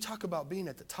 And you talk about being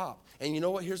at the top. And you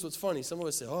know what? Here's what's funny. Some of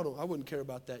us say, oh, I wouldn't care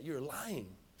about that. You're lying.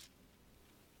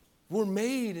 We're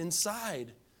made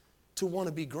inside to want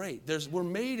to be great. We're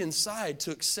made inside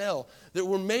to excel. That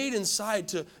we're made inside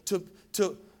to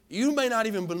you may not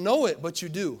even know it, but you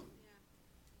do.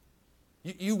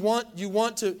 The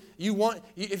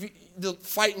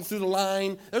fighting through the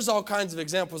line. There's all kinds of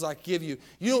examples I give you.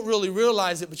 You don't really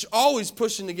realize it, but you're always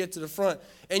pushing to get to the front.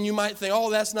 And you might think, oh,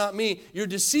 that's not me. You're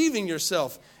deceiving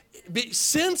yourself.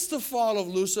 Since the fall of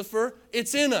Lucifer,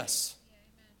 it's in us.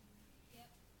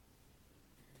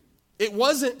 It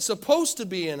wasn't supposed to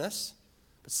be in us,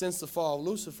 but since the fall of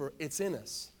Lucifer, it's in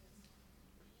us.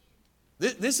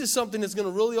 This is something that's going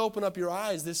to really open up your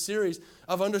eyes, this series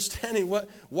of understanding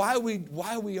why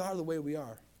we are the way we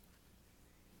are.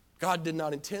 God did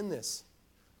not intend this.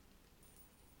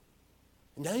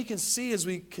 And now you can see as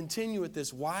we continue with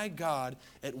this, why God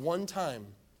at one time,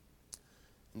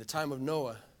 in the time of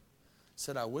Noah,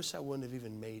 said, I wish I wouldn't have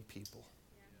even made people.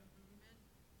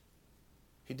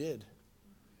 He did.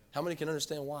 How many can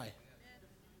understand why?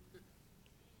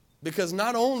 Because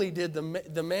not only did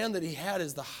the man that he had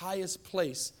as the highest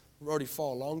place already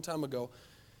fall a long time ago,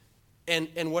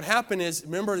 and what happened is,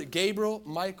 remember that Gabriel,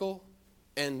 Michael,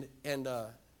 and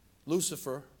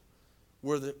Lucifer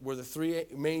were the three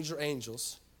major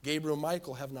angels. Gabriel and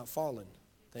Michael have not fallen,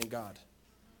 thank God.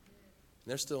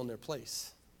 They're still in their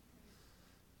place.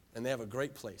 And they have a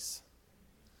great place.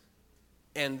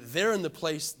 And they're in the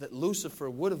place that Lucifer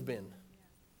would have been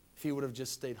if he would have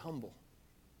just stayed humble.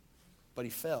 But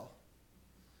he fell.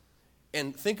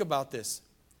 And think about this.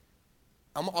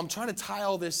 I'm trying to tie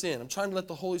all this in. I'm trying to let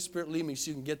the Holy Spirit lead me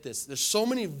so you can get this. There's so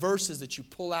many verses that you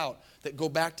pull out that go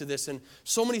back to this, and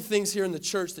so many things here in the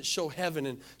church that show heaven,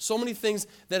 and so many things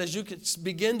that as you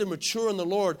begin to mature in the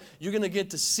Lord, you're going to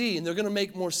get to see, and they're going to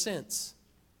make more sense.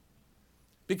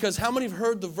 Because how many have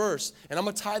heard the verse? And I'm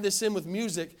going to tie this in with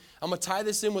music. I'm going to tie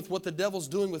this in with what the devil's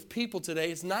doing with people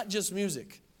today. It's not just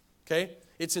music, okay?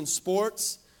 It's in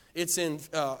sports. It's in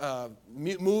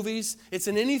movies. It's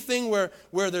in anything where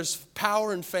there's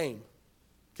power and fame,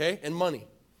 okay, and money.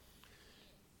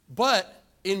 But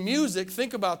in music,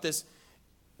 think about this.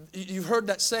 You've heard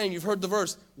that saying. You've heard the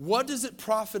verse. What does it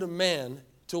profit a man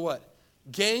to what?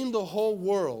 Gain the whole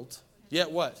world,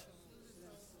 yet what?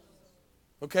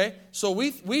 Okay, so we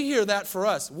hear that for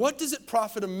us. What does it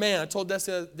profit a man? I told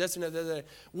Destiny the other day.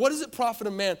 What does it profit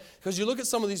a man? Because you look at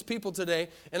some of these people today,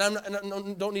 and I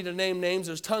don't need to name names.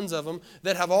 There's tons of them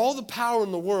that have all the power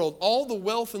in the world, all the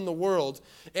wealth in the world,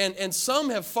 and some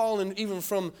have fallen even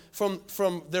from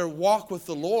their walk with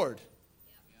the Lord.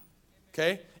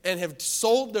 Okay, and have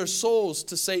sold their souls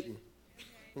to Satan.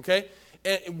 Okay,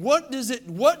 and what does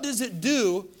it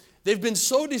do? They've been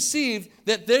so deceived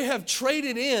that they have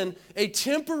traded in a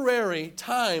temporary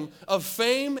time of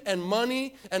fame and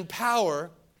money and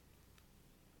power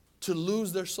to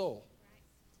lose their soul.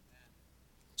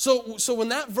 So when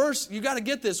that verse, you got to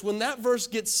get this, when that verse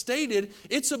gets stated,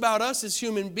 it's about us as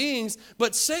human beings,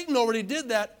 but Satan already did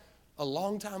that a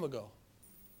long time ago.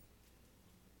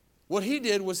 What he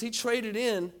did was he traded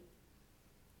in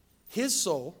his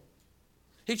soul,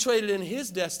 he traded in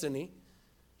his destiny.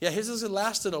 Yeah, his has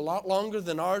lasted a lot longer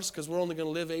than ours because we're only going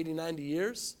to live 80, 90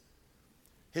 years.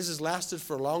 His has lasted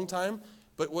for a long time.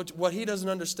 But what he doesn't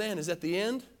understand is at the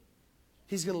end,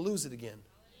 he's going to lose it again.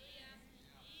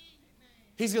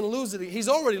 He's going to lose it. He's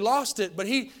already lost it, but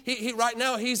he right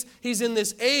now he's in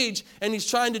this age and he's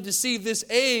trying to deceive this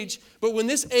age. But when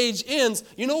this age ends,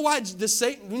 you know why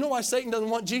Satan doesn't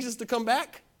want Jesus to come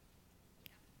back?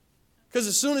 Because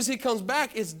as soon as he comes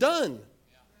back, it's done.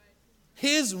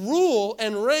 His rule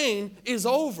and reign is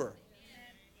over.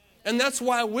 And that's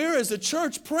why we're as a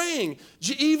church praying,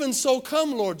 even so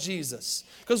come, Lord Jesus.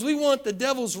 Because we want the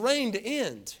devil's reign to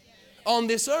end on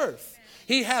this earth.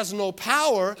 He has no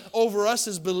power over us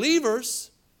as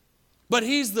believers, but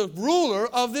he's the ruler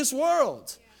of this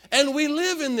world. And we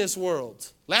live in this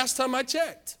world. Last time I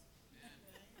checked.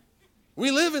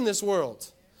 We live in this world.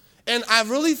 And I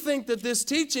really think that this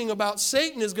teaching about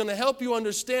Satan is going to help you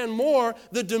understand more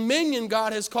the dominion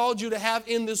God has called you to have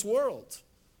in this world.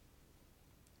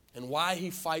 And why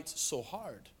he fights so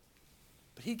hard.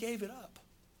 But he gave it up.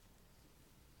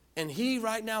 And he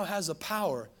right now has a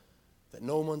power that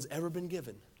no one's ever been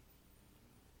given.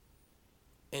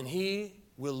 And he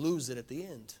will lose it at the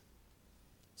end.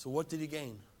 So what did he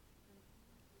gain?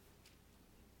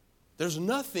 There's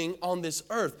nothing on this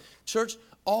earth. Church,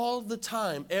 all the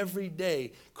time, every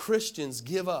day, Christians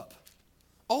give up.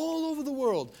 All over the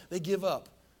world, they give up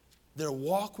their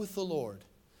walk with the Lord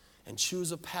and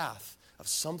choose a path of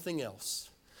something else.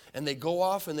 and they go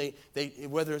off and they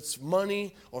whether it's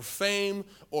money or fame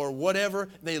or whatever,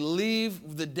 they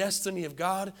leave the destiny of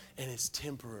God and it's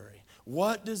temporary.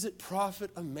 What does it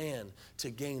profit a man to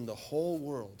gain the whole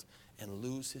world and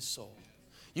lose his soul?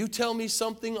 You tell me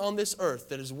something on this earth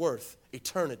that is worth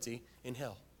eternity in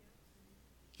hell.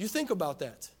 You think about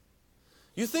that.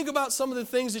 You think about some of the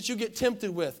things that you get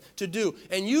tempted with to do,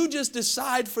 and you just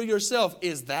decide for yourself,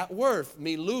 is that worth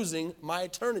me losing my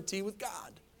eternity with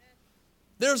God?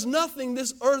 There's nothing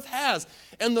this earth has.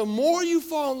 And the more you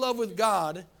fall in love with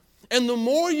God, and the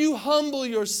more you humble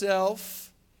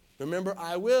yourself, remember,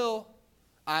 I will,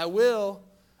 I won't,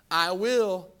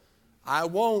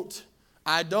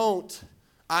 I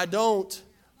don't,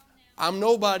 I'm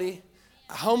nobody.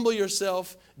 Humble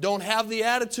yourself. Don't have the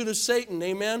attitude of Satan,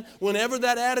 amen? Whenever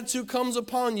that attitude comes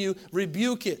upon you,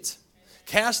 rebuke it.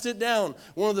 Cast it down.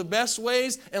 One of the best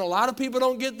ways, and a lot of people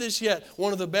don't get this yet,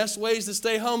 one of the best ways to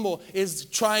stay humble is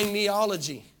trying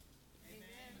kneeology.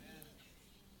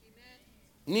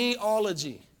 Amen.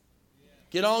 Kneeology.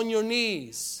 Get on your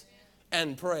knees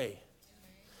and pray.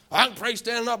 I can pray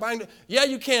standing up. Yeah,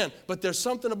 you can, but there's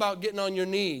something about getting on your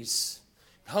knees,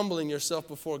 humbling yourself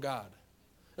before God.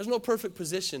 There's no perfect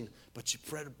position, but you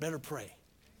better pray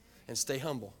and stay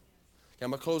humble. Okay,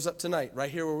 I'm going to close up tonight right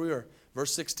here where we were,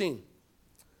 verse 16.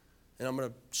 And I'm going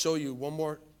to show you one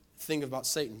more thing about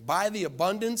Satan. By the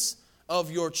abundance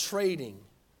of your trading,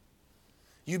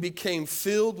 you became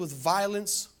filled with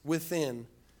violence within,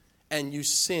 and you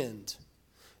sinned.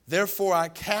 Therefore I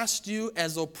cast you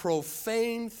as a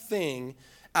profane thing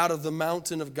out of the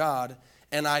mountain of God,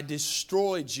 and I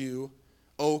destroyed you,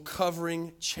 O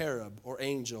covering cherub or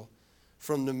angel,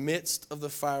 from the midst of the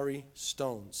fiery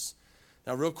stones.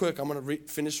 Now real quick, I'm going to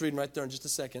finish reading right there in just a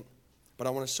second, but I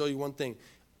want to show you one thing.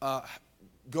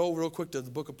 Go real quick to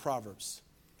the book of Proverbs.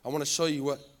 I want to show you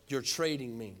what your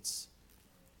trading means.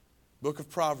 Book of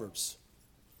Proverbs,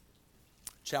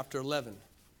 chapter 11.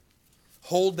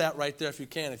 Hold that right there if you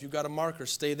can. If you've got a marker,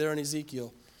 stay there in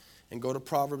Ezekiel and go to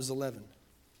Proverbs 11.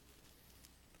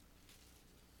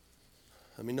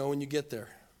 Let me know when you get there.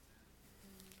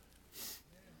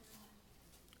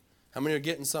 How many are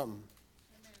getting something?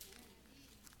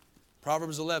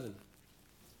 Proverbs 11.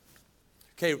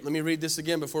 Okay, let me read this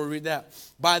again before we read that.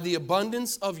 By the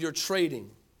abundance of your trading.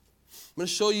 I'm going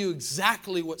to show you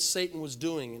exactly what Satan was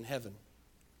doing in heaven.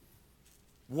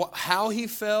 How he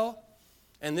fell.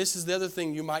 And this is the other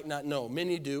thing you might not know.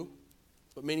 Many do,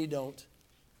 but many don't.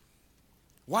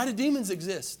 Why do demons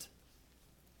exist?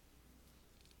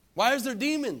 Why is there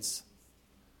demons?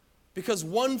 Because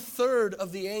 1/3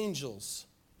 of the angels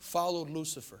followed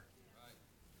Lucifer.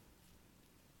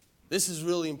 This is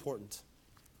really important.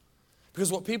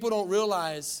 Because what people don't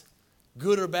realize,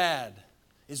 good or bad,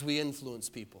 is we influence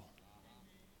people.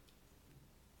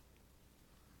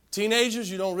 Teenagers,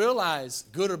 you don't realize,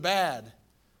 good or bad,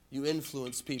 you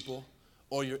influence people,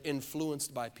 or you're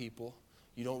influenced by people.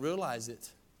 You don't realize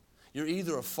it. You're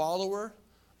either a follower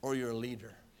or you're a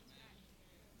leader.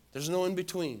 There's no in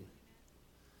between.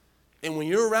 And when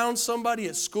you're around somebody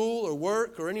at school or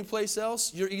work or any place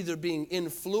else, you're either being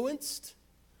influenced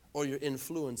or you're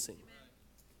influencing.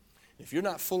 If you're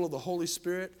not full of the Holy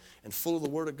Spirit and full of the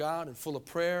Word of God and full of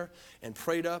prayer and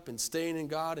prayed up and staying in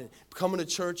God and coming to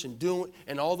church and doing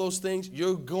and all those things,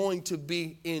 you're going to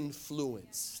be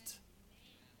influenced.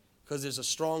 Because there's a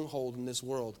stronghold in this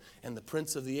world and the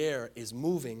prince of the air is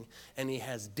moving and he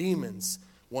has demons.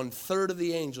 1/3 of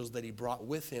the angels that he brought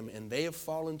with him, and they have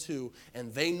fallen too,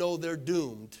 and they know they're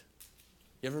doomed.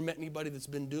 You ever met anybody that's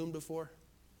been doomed before?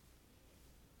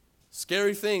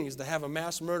 Scary thing is to have a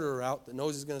mass murderer out that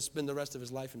knows he's going to spend the rest of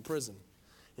his life in prison.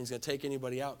 And he's going to take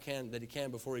anybody out that he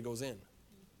can before he goes in.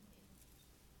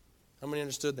 How many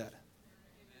understood that?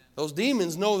 Those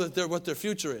demons know that what their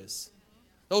future is.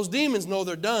 Those demons know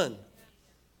they're done.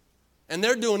 And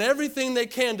they're doing everything they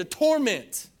can to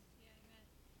torment.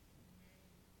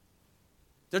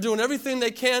 They're doing everything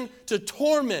they can to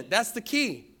torment. That's the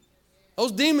key.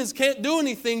 Those demons can't do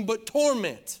anything but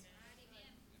torment.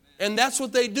 And that's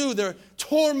what they do. They're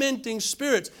tormenting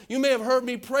spirits. You may have heard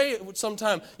me pray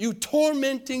sometime. You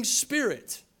tormenting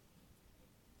spirit.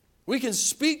 We can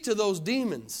speak to those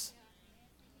demons.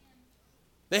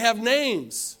 They have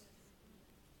names.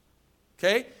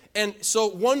 Okay? And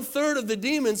so 1/3 of the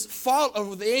demons,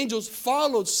 of the angels,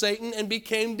 followed Satan and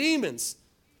became demons.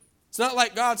 It's not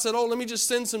like God said, oh, let me just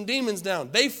send some demons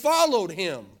down. They followed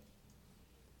him.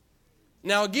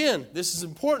 Now again, this is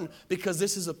important because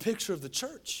this is a picture of the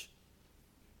church.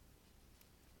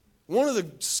 One of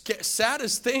the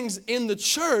saddest things in the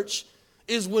church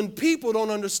is when people don't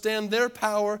understand their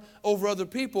power over other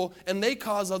people and they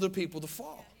cause other people to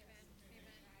fall.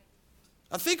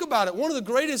 Now think about it. One of the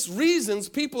greatest reasons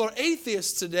people are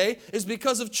atheists today is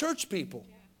because of church people.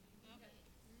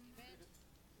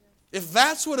 If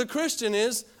that's what a Christian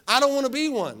is, I don't want to be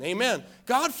one. Amen.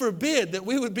 God forbid that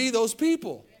we would be those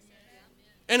people.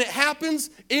 And it happens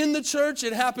in the church.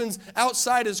 It happens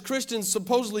outside as Christians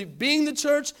supposedly being the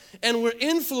church. And we're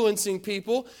influencing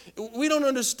people. We don't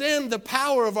understand the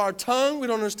power of our tongue. We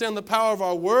don't understand the power of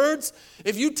our words.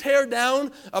 If you tear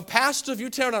down a pastor, if you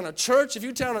tear down a church, if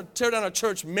you tear down a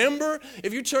church member,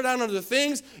 if you tear down other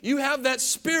things, you have that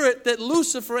spirit that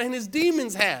Lucifer and his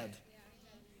demons had.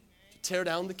 To tear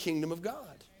down the kingdom of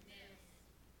God.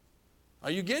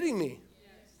 Are you getting me?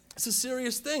 It's a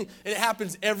serious thing. And it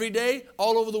happens every day,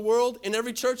 all over the world, in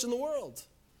every church in the world.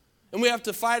 And we have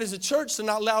to fight as a church to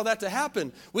not allow that to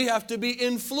happen. We have to be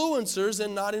influencers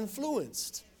and not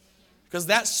influenced. Because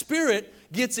that spirit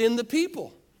gets in the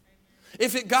people.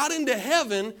 If it got into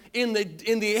heaven in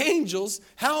the angels,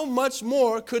 how much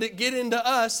more could it get into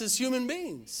us as human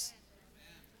beings?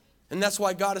 And that's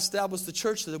why God established the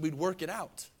church so that we'd work it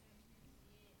out.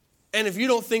 And if you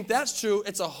don't think that's true,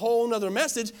 it's a whole other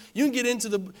message. You can get into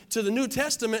the New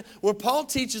Testament where Paul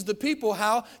teaches the people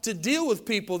how to deal with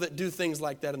people that do things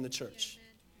like that in the church.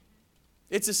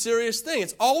 It's a serious thing.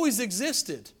 It's always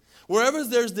existed. Wherever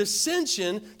there's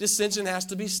dissension has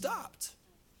to be stopped.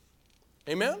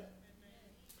 Amen?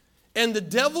 And the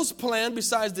devil's plan,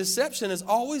 besides deception, has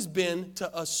always been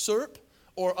to usurp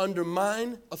or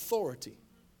undermine authority.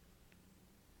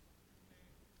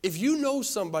 If you know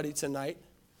somebody tonight,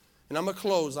 and I'm going to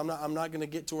close. I'm not going to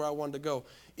get to where I wanted to go.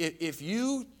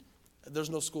 There's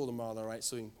no school tomorrow, though, right?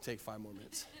 So we can take 5 more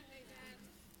minutes.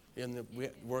 And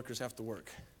the workers have to work.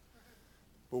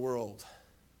 But we're old.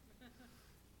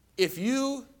 If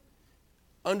you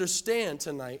understand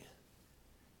tonight,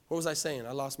 what was I saying?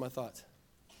 I lost my thought.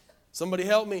 Somebody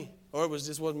help me. Or it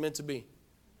wasn't meant to be.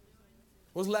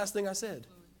 What was the last thing I said?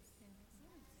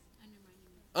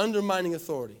 Undermining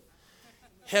authority.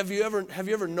 Have you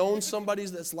ever known somebody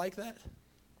that's like that?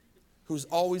 Who's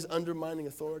always undermining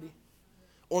authority?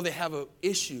 Or they have an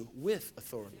issue with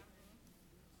authority?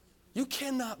 You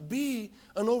cannot be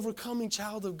an overcoming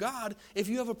child of God if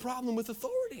you have a problem with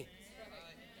authority.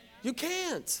 You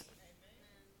can't.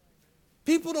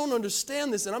 People don't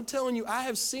understand this, and I'm telling you, I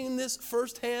have seen this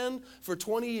firsthand for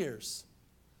 20 years.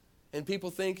 And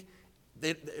people think,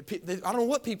 I don't know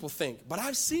what people think, but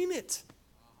I've seen it.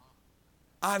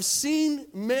 I've seen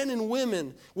men and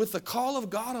women with the call of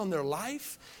God on their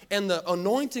life and the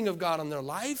anointing of God on their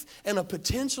life and a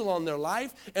potential on their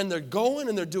life, and they're going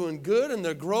and they're doing good and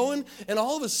they're growing, and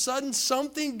all of a sudden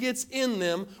something gets in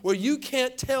them where you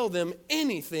can't tell them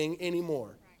anything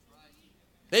anymore.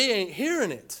 They ain't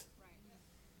hearing it.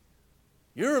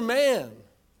 You're a man.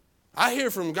 I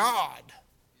hear from God.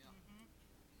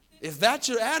 If that's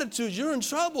your attitude, you're in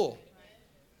trouble.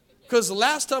 Because the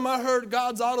last time I heard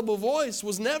God's audible voice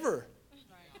was never.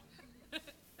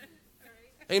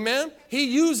 Amen?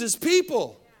 He uses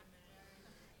people.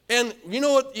 And you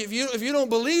know what? If you don't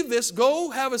believe this, go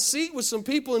have a seat with some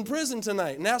people in prison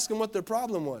tonight and ask them what their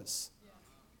problem was.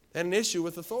 They had an issue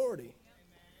with authority.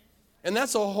 And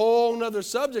that's a whole nother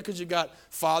subject, because you got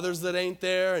fathers that ain't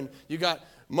there, and you got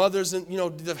mothers, and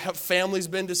the family's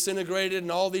been disintegrated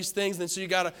and all these things. And so you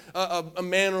got a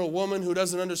man or a woman who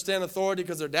doesn't understand authority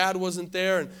because their dad wasn't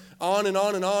there, and on and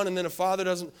on and on. And then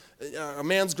a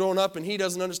man's grown up and he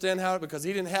doesn't understand how because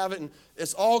he didn't have it. And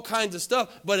it's all kinds of stuff.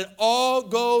 But it all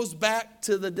goes back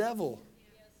to the devil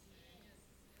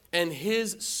and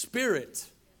his spirit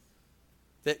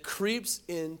that creeps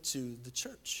into the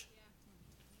church,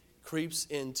 creeps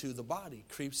into the body,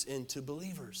 creeps into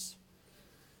believers.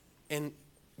 And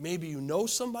maybe you know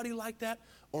somebody like that,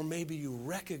 or maybe you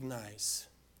recognize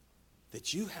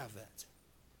that you have that.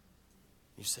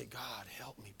 You say, God,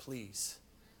 help me, please.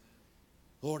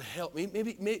 Lord, help me.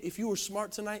 Maybe if you were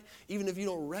smart tonight, even if you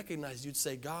don't recognize, you'd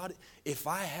say, God, if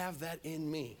I have that in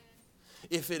me,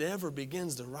 if it ever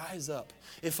begins to rise up,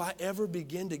 if I ever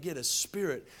begin to get a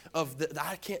spirit of that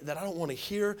I don't want to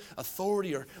hear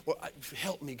authority, or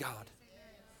help me, God.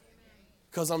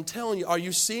 Because I'm telling you, are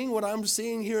you seeing what I'm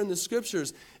seeing here in the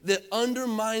scriptures? The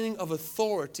undermining of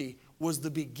authority was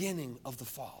the beginning of the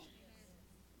fall.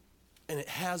 And it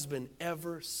has been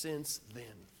ever since then.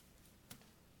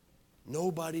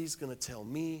 Nobody's going to tell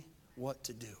me what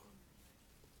to do.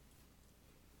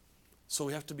 So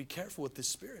we have to be careful with this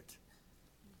spirit.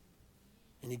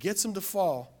 And he gets him to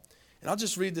fall. And I'll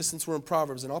just read this since we're in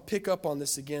Proverbs, and I'll pick up on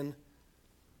this again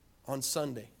on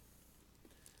Sunday.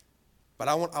 But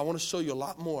I want to show you a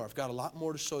lot more. I've got a lot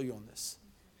more to show you on this.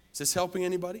 Is this helping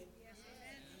anybody?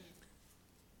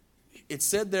 It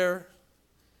said there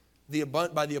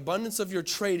By the abundance of your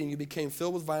trading, you became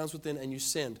filled with violence within, and you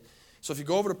sinned. So if you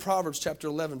go over to Proverbs chapter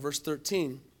 11, verse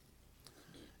 13,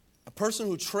 a person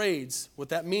who trades, what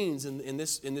that means in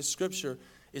this scripture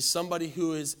is somebody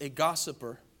who is a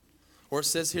gossiper, or it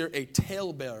says here, a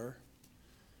talebearer,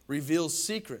 reveals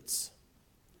secrets.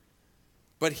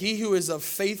 But he who is of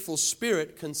faithful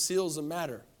spirit conceals a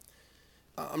matter.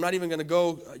 I'm not even going to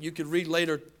go. You could read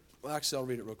later. Well, actually, I'll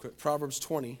read it real quick. Proverbs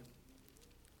 20.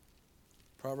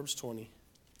 Proverbs 20.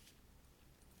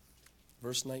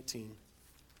 Verse 19.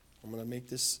 I'm going to make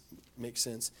this make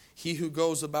sense. He who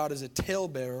goes about as a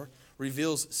talebearer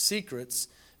reveals secrets.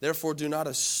 Therefore, do not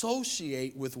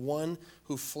associate with one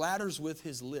who flatters with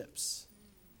his lips.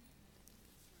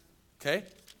 Okay?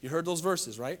 You heard those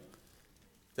verses, right?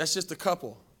 That's just a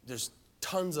couple. There's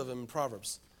tons of them in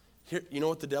Proverbs. Here, you know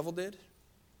what the devil did?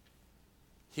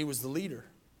 He was the leader.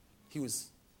 He was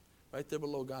right there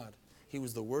below God. He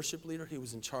was the worship leader. He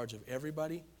was in charge of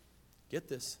everybody. Get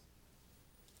this.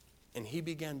 And he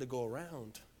began to go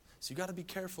around. So you got to be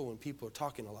careful when people are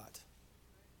talking a lot.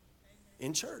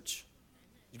 In church.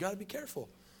 You got to be careful.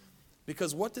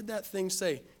 Because what did that thing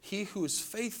say? He who is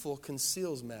faithful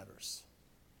conceals matters.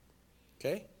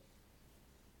 Okay?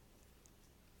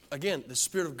 Again, the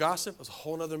spirit of gossip is a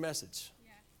whole other message.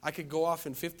 Yeah. I could go off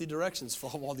in 50 directions for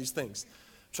all these things,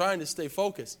 trying to stay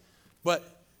focused. But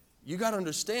you got to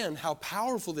understand how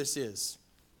powerful this is.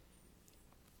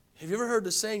 Have you ever heard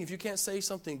the saying, if you can't say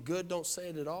something good, don't say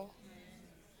it at all?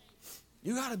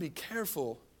 You got to be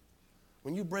careful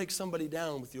when you break somebody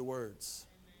down with your words.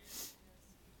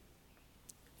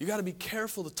 You got to be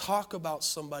careful to talk about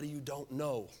somebody you don't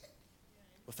know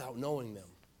without knowing them.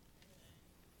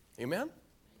 Amen?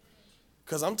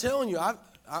 Because I'm telling you, I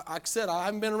said I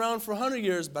haven't been around for 100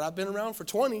 years, but I've been around for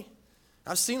 20.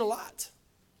 I've seen a lot.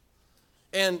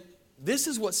 And this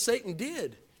is what Satan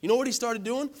did. You know what he started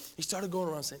doing? He started going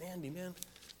around saying, Andy, man,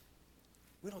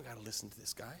 we don't got to listen to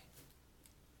this guy.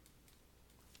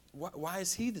 Why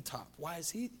is he the top? Why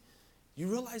is he? You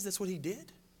realize that's what he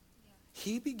did? Yeah.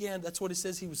 He began, that's what it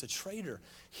says, he was a traitor.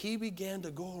 He began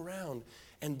to go around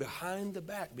and behind the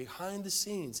back, behind the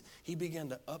scenes, he began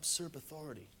to usurp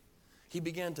authority. He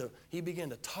began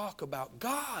to talk about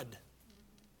God.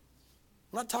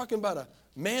 I'm not talking about a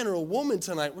man or a woman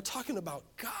tonight. We're talking about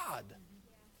God.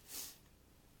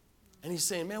 And he's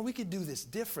saying, man, we could do this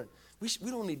different.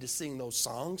 We don't need to sing those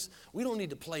songs. We don't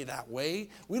need to play that way.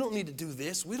 We don't need to do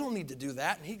this. We don't need to do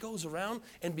that. And he goes around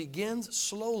and begins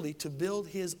slowly to build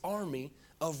his army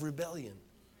of rebellion.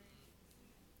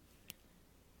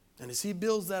 And as he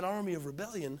builds that army of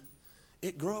rebellion,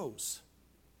 it grows.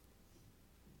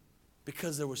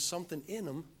 Because there was something in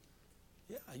him.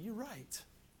 Yeah, you're right.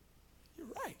 You're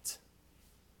right.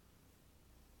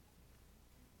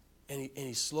 And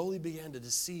he slowly began to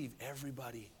deceive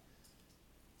everybody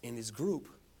in his group.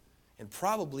 And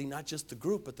probably not just the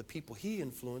group, but the people he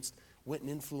influenced went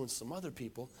and influenced some other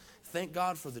people. Thank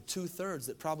God for the 2/3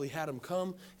 that probably had him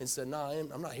come and said, nah,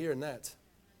 I'm not hearing that.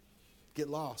 Get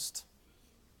lost.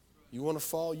 You want to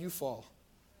fall, you fall.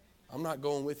 I'm not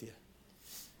going with you.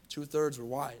 2/3 were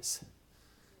wise.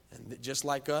 And just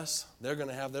like us, they're going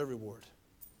to have their reward.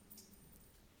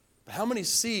 But how many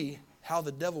see how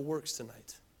the devil works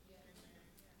tonight?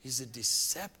 He's a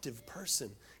deceptive person.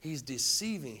 He's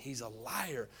deceiving. He's a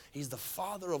liar. He's the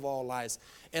father of all lies.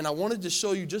 And I wanted to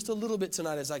show you just a little bit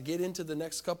tonight as I get into the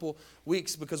next couple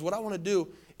weeks, because what I want to do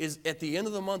is at the end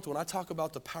of the month when I talk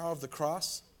about the power of the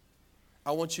cross,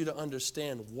 I want you to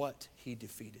understand what he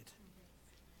defeated.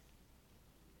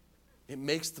 It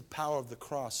makes the power of the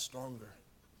cross stronger.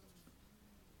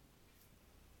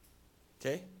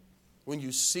 Okay? When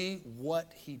you see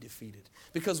what he defeated.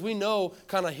 Because we know,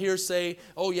 kind of hearsay,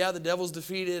 oh yeah, the devil's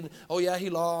defeated. Oh yeah,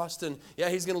 he lost. And yeah,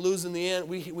 he's going to lose in the end.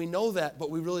 We know that, but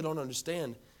we really don't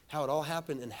understand how it all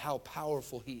happened and how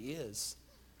powerful he is.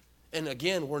 And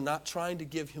again, we're not trying to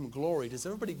give him glory. Does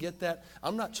everybody get that?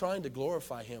 I'm not trying to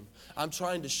glorify him. I'm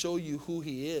trying to show you who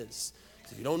he is.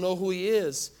 If you don't know who he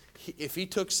is, if he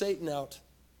took Satan out,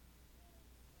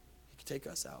 he could take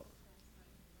us out.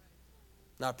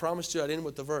 Now, I promised you I'd end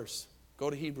with the verse. Go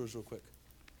to Hebrews real quick.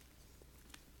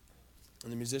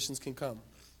 And the musicians can come.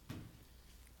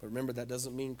 But remember, that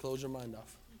doesn't mean close your mind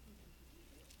off.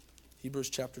 Hebrews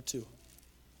chapter 2.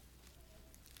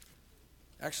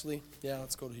 Actually, yeah,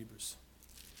 let's go to Hebrews.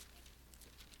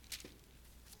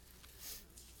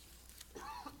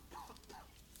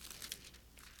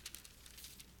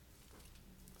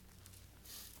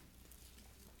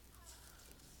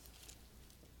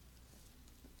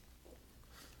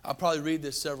 I'll probably read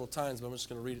this several times, but I'm just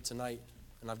going to read it tonight.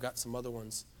 And I've got some other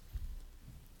ones.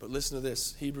 But listen to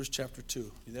this. Hebrews chapter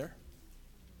 2. You there?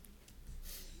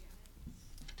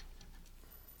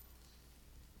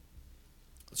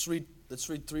 Let's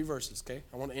read 3 verses, okay?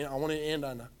 I want to end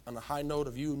on a high note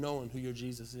of you knowing who your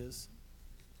Jesus is.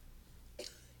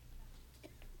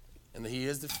 And that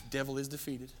the devil is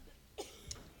defeated.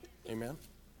 Amen?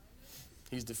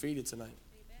 He's defeated tonight.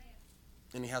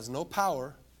 And he has no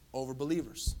power over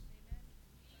believers.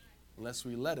 Unless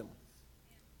we let him.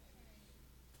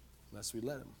 Unless we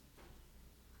let him.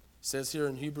 It says here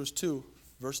in Hebrews 2,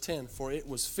 verse 10, for it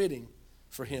was fitting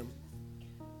for him,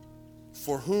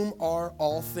 for whom are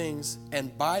all things,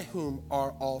 and by whom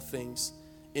are all things,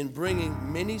 in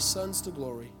bringing many sons to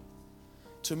glory,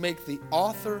 to make the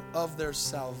author of their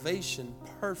salvation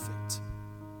perfect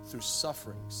through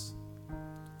sufferings.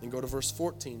 And go to verse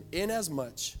 14.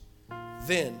 Inasmuch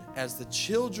then as the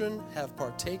children have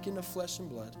partaken of flesh and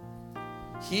blood,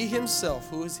 he himself,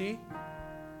 who is he?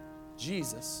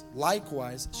 Jesus,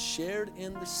 likewise shared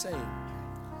in the same,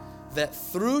 that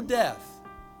through death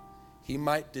he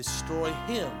might destroy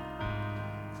him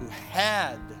who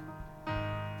had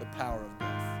the power of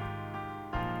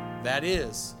death. That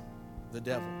is the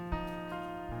devil.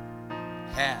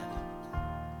 Had.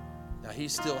 Now he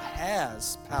still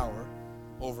has power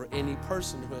over any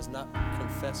person who has not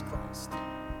confessed Christ.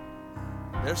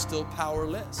 They're still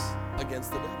powerless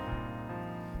against the devil.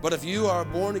 But if you are a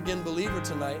born-again believer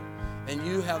tonight and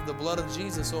you have the blood of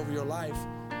Jesus over your life,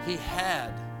 he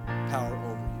had power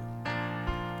over you.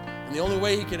 And the only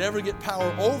way he could ever get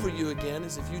power over you again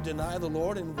is if you deny the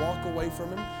Lord and walk away from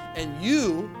him, and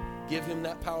you give him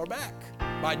that power back.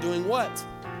 By doing what?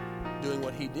 Doing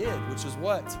what he did, which is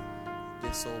what?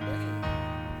 Disobeying.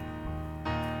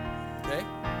 Okay?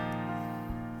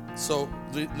 So,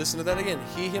 listen to that again.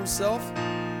 He himself,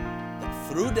 that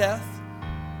through death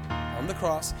on the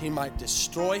cross, he might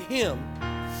destroy him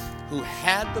who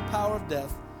had the power of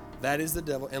death, that is the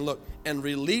devil. And look, and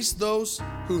release those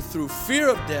who through fear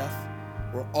of death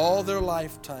were all their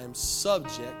lifetime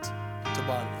subject to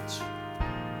bondage.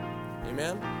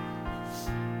 Amen?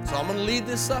 So I'm going to lead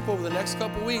this up over the next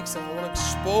couple weeks, and I want to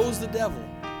expose the devil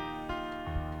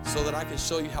so that I can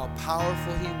show you how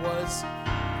powerful he was,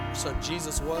 so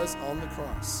Jesus was on the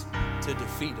cross to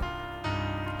defeat him.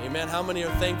 Amen. How many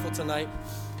are thankful tonight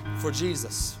for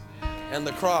Jesus and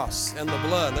the cross and the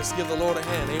blood? Let's give the Lord a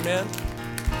hand. Amen.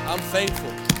 I'm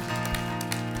thankful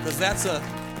because that's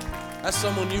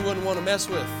someone you wouldn't want to mess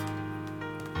with.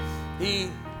 He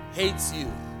hates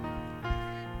you.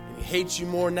 And he hates you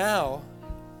more now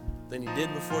than he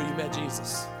did before you met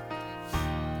Jesus.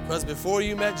 Because before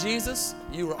you met Jesus,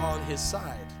 you were on his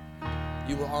side.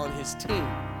 You were on his team.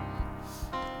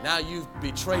 Now you've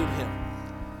betrayed him.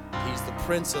 He's the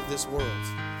prince of this world.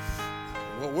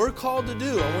 What we're called to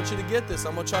do, I want you to get this,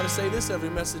 I'm going to try to say this every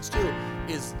message too,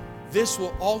 is this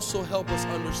will also help us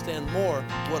understand more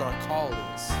what our call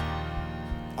is.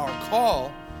 Our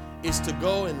call is to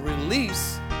go and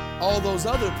release all those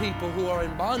other people who are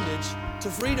in bondage to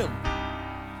freedom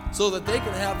so that they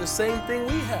can have the same thing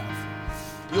we have.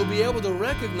 You'll be able to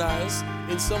recognize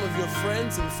in some of your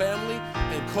friends and family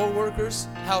and co-workers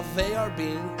how they are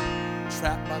being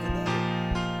trapped by the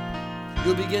devil.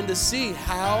 You'll begin to see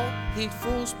how he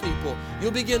fools people.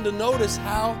 You'll begin to notice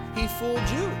how he fooled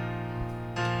you,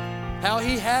 how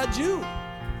he had you,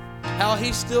 how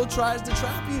he still tries to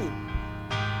trap you.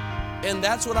 And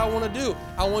that's what I want to do.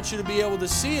 I want you to be able to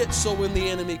see it so when the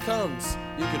enemy comes,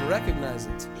 you can recognize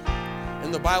it.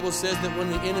 And the Bible says that when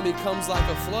the enemy comes like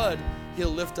a flood, he'll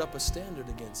lift up a standard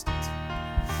against it.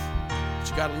 But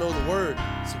you got to know the word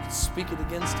so you can speak it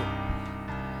against him.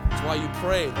 That's why you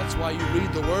pray. That's why you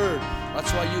read the word.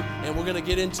 That's why and we're going to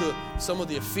get into some of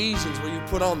the Ephesians where you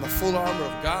put on the full armor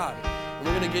of God. And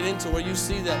we're going to get into where you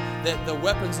see that the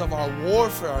weapons of our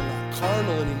warfare are not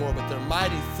carnal anymore, but they're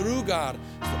mighty through God.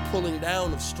 It's the pulling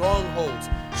down of strongholds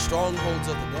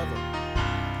of the devil.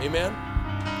 Amen?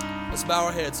 Let's bow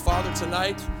our heads. Father,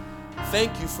 tonight,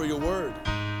 thank you for your word.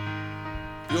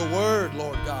 Your word,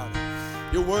 Lord God.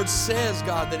 Your word says,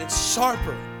 God, that it's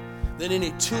sharper than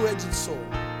any two-edged sword.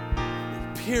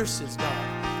 It pierces, God,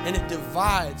 and it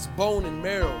divides bone and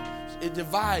marrow. It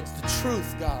divides the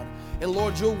truth, God. And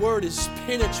Lord, your word is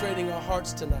penetrating our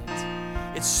hearts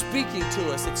tonight. It's speaking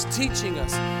to us. It's teaching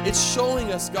us. It's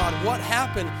showing us, God, what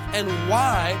happened and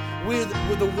why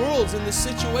with the world's in the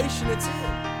situation it's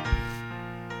in.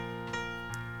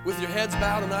 With your heads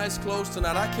bowed and eyes closed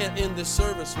tonight, I can't end this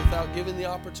service without giving the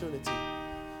opportunity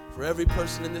for every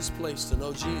person in this place to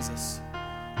know Jesus.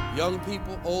 Young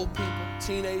people, old people,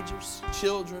 teenagers,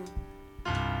 children.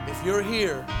 If you're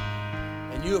here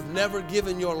and you have never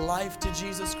given your life to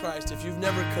Jesus Christ, if you've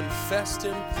never confessed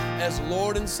him as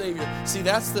Lord and Savior, see,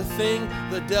 that's the thing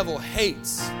the devil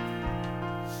hates.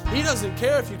 He doesn't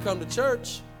care if you come to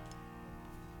church.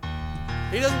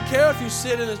 He doesn't care if you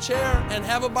sit in a chair and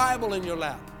have a Bible in your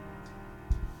lap.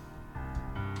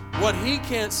 What he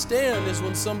can't stand is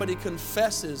when somebody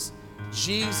confesses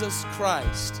Jesus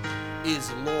Christ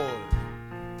is Lord.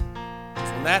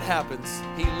 When that happens,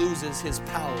 he loses his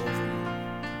power over you.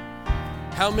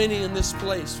 How many in this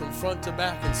place, from front to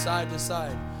back and side to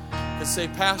side, could say,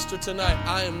 Pastor, tonight,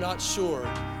 I am not sure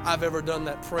I've ever done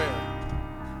that prayer.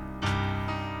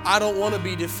 I don't want to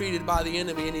be defeated by the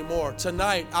enemy anymore.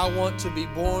 Tonight, I want to be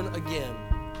born again.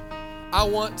 I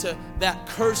want that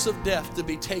curse of death to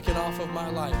be taken off of my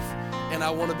life, and I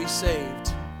want to be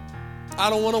saved. I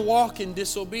don't want to walk in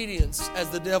disobedience as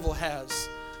the devil has.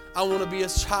 I want to be a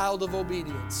child of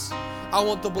obedience. I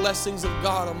want the blessings of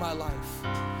God on my life.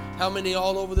 How many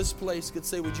all over this place could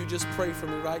say, would you just pray for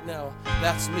me right now?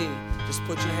 That's me. Just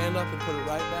put your hand up and put it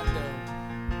right back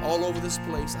down. All over this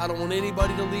place. I don't want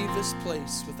anybody to leave this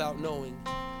place without knowing.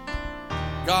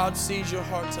 God sees your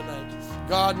heart tonight.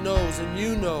 God knows, and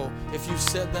you know if you've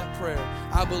said that prayer.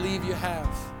 I believe you have.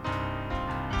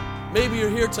 Maybe you're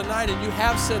here tonight and you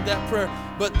have said that prayer,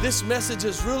 but this message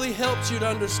has really helped you to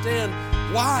understand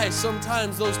why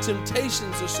sometimes those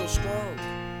temptations are so strong.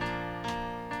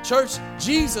 Church,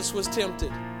 Jesus was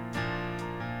tempted.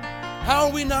 How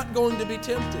are we not going to be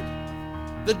tempted?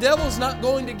 The devil's not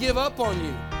going to give up on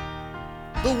you.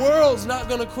 The world's not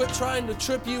going to quit trying to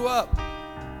trip you up.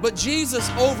 But Jesus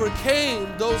overcame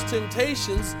those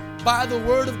temptations by the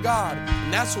Word of God.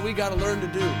 And that's what we got to learn to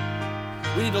do.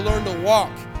 We need to learn to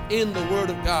walk in the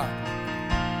Word of God.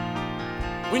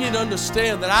 We need to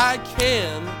understand that I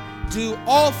can do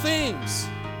all things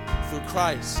through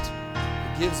Christ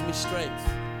who gives me strength.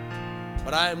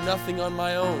 But I am nothing on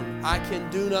my own. I can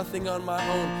do nothing on my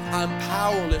own. I'm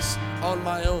powerless on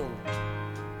my own.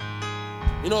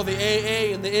 You know, the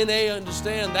AA and the NA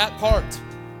understand that part.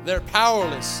 They're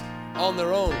powerless on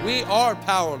their own. We are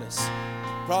powerless.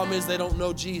 Problem is they don't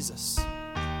know Jesus.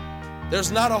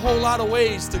 There's not a whole lot of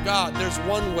ways to God. There's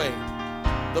one way.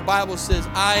 The Bible says,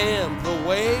 I am the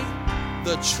way,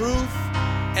 the truth,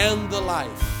 and the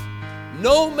life.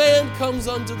 No man comes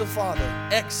unto the Father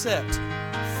except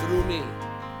through me.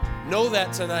 Know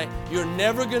that tonight. You're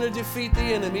never going to defeat the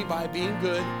enemy by being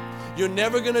good. You're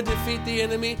never going to defeat the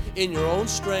enemy in your own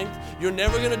strength. You're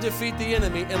never going to defeat the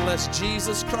enemy unless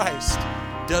Jesus Christ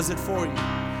does it for you.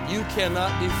 You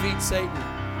cannot defeat Satan.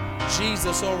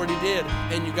 Jesus already did,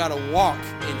 and you got to walk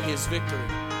in his victory.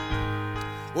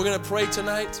 We're going to pray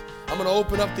tonight. I'm going to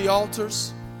open up the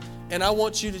altars, and I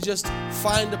want you to just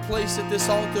find a place at this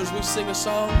altar as we sing a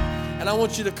song. And I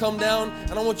want you to come down,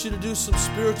 and I want you to do some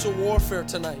spiritual warfare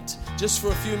tonight, just for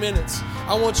a few minutes.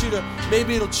 I want you to,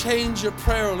 maybe it'll change your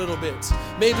prayer a little bit.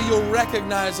 Maybe you'll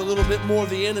recognize a little bit more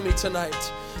of the enemy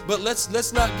tonight. But let's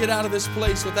not get out of this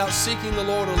place without seeking the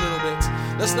Lord a little bit.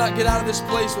 Let's not get out of this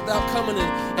place without coming in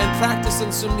and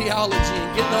practicing some theology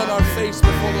and getting on our face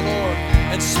before the Lord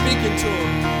and speaking to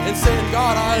Him and saying,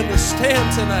 God, I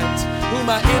understand tonight who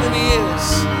my enemy is.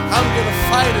 I'm going to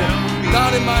fight him,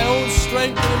 not in my own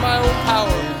strength and in my own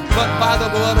power, but by the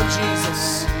blood of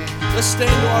Jesus. Let's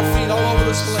stand to our feet all over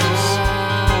this place.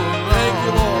 Thank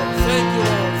you, Lord. Thank you,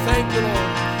 Lord. Thank you, Lord.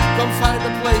 Come find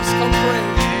a place. Come pray.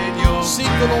 Seek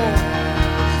the Lord.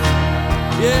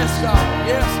 Yes, God.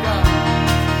 Yes, God.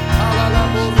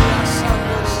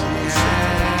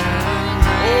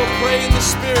 Oh, pray in the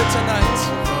Spirit tonight.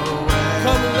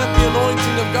 Come and let the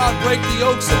anointing of God break the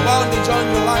yokes of bondage on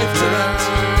your life tonight.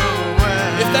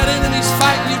 If that enemy's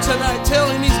fighting you tonight, tell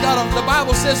him he's got the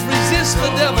Bible says, resist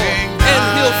the devil and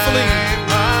he'll flee.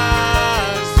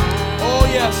 Oh,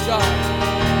 yes, God.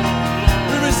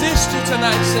 We resist you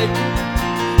tonight, Satan.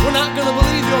 We're not going to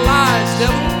believe your lies,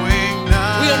 devil.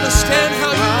 We understand how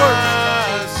you work.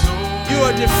 You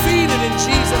are defeated in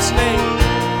Jesus' name.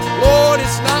 Lord,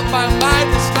 it's not by might,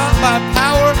 it's not by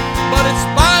power, but it's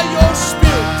by your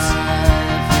Spirit.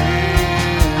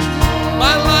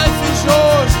 My life is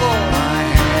yours, Lord.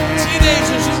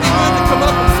 Teenagers, you'd be good to come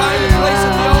up and find a place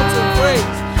at the altar and pray.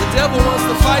 The devil wants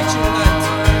to fight you tonight.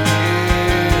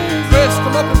 Chris,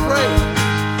 come up and pray.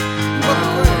 Come up and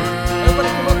pray.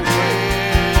 Everybody come up and pray.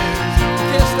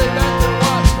 Stay back there and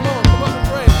watch. Come on, come up and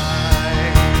pray.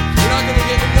 You're not going to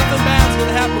get nothing bad's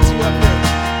going to happen to you up here.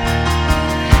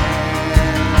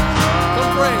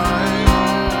 Come pray.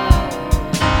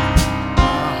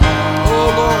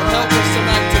 Oh Lord, help us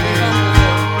tonight to be humble,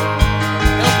 Lord.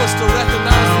 Help us to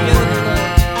recognize the enemy, Lord.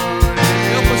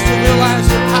 Help us to realize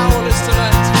we're powerless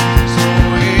tonight.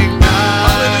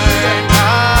 Hallelujah.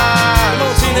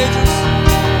 Come on, teenagers.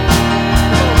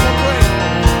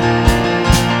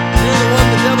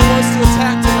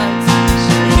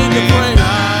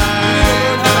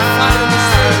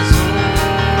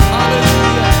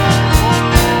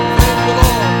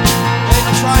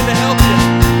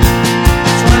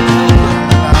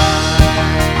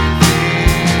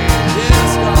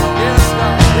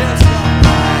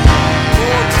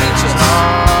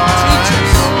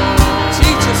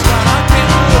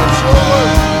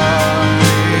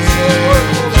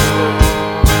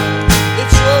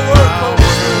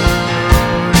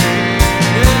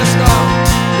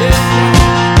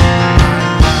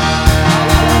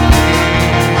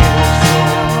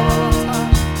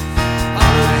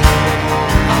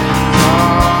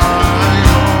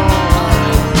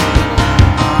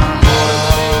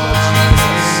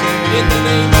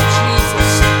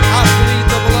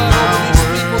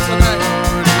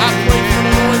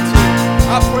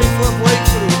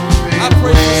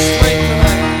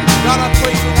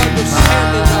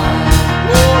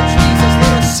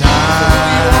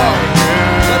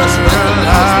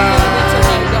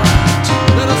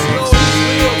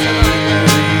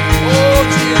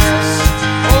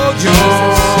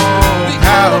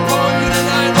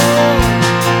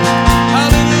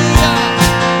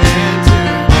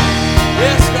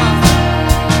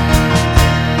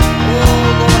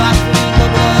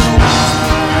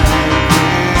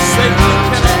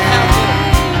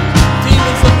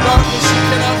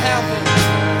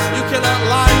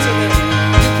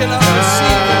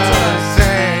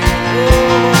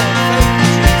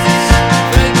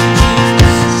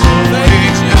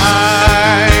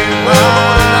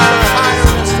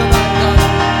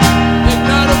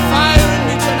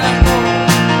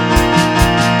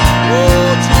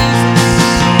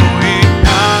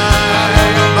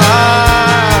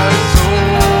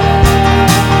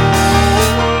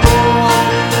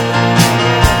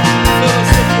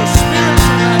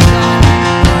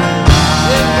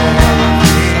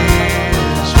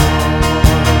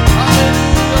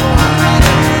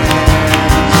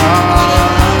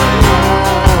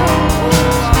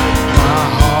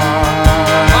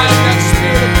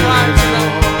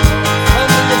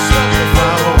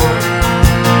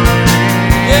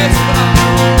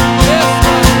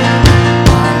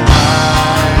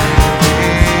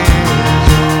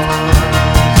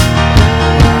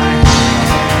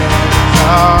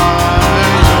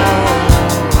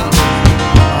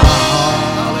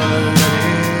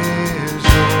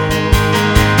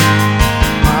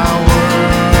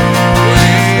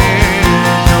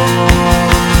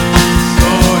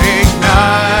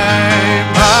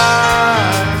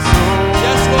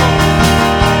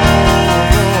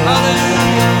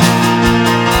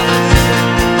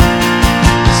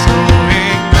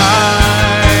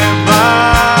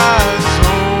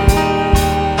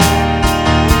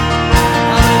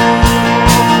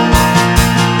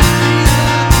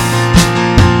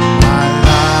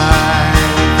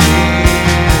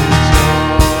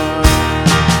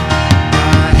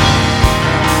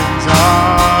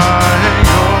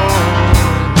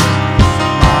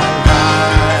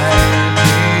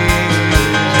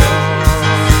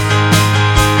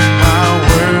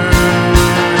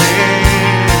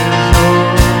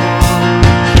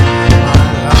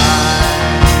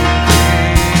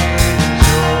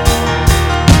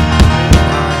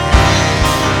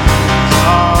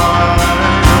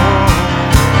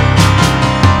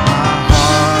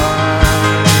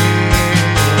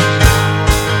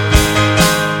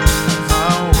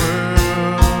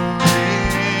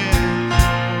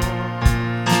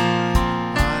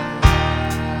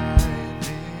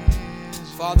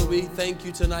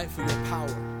 thank you tonight for your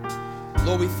power.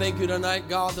 Lord, we thank you tonight,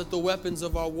 God, that the weapons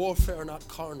of our warfare are not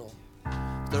carnal.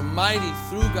 They're mighty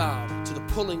through God to the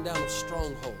pulling down of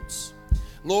strongholds.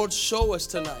 Lord, show us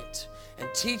tonight and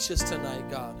teach us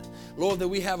tonight, God, Lord, that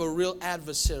we have a real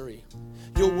adversary.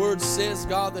 Your word says,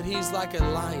 God, that he's like a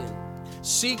lion,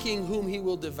 seeking whom he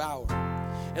will devour.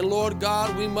 And Lord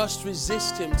God, we must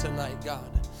resist him tonight, God.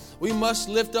 We must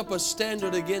lift up a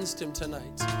standard against him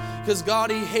tonight. Because God,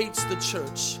 he hates the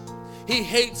church. He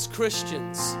hates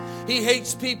Christians. He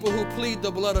hates people who plead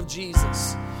the blood of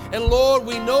Jesus. And Lord,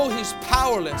 we know he's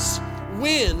powerless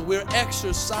when we're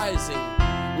exercising,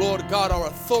 Lord God, our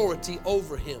authority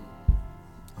over him.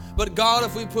 But God,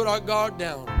 if we put our guard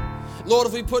down, Lord,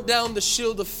 if we put down the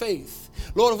shield of faith,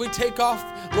 Lord, if we take off,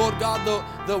 Lord God,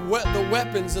 the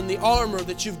weapons and the armor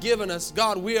that you've given us,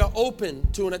 God, we are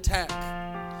open to an attack.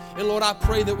 And Lord, I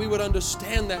pray that we would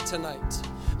understand that tonight.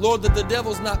 Lord, that the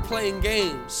devil's not playing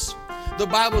games. The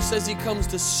Bible says he comes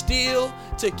to steal,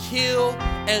 to kill,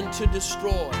 and to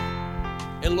destroy.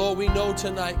 And Lord, we know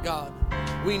tonight, God,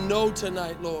 we know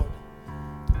tonight, Lord,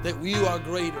 that you are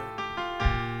greater.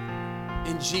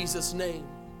 In Jesus' name.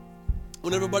 I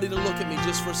want everybody to look at me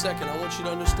just for a second. I want you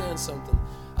to understand something.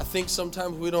 I think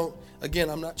sometimes we don't, again,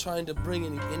 I'm not trying to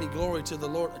bring any glory to the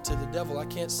Lord, to the devil. I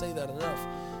can't say that enough.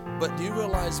 But do you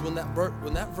realize when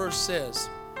that verse says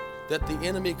that the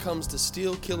enemy comes to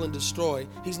steal, kill, and destroy,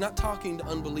 he's not talking to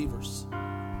unbelievers.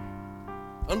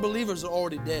 Unbelievers are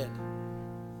already dead.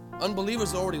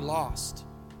 Unbelievers are already lost.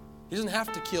 He doesn't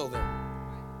have to kill them.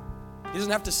 He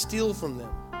doesn't have to steal from them.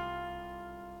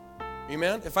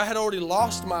 Amen? If I had already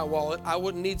lost my wallet, I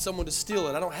wouldn't need someone to steal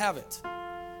it. I don't have it.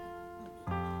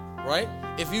 Right?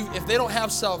 If they don't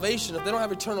have salvation, if they don't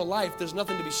have eternal life, there's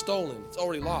nothing to be stolen. It's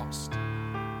already lost.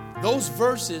 Those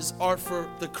verses are for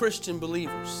the Christian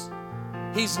believers.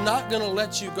 He's not going to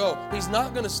let you go. He's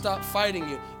not going to stop fighting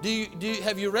you.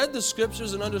 Have you read the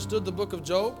scriptures and understood the book of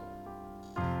Job?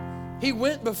 He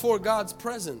went before God's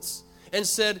presence and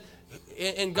said,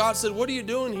 and God said, "What are you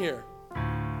doing here?"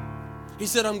 He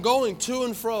said, "I'm going to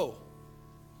and fro.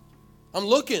 I'm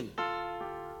looking.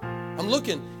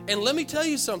 And let me tell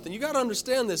you something. You got to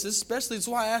understand this. Especially, it's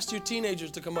why I asked you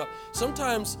teenagers to come up.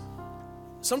 Sometimes,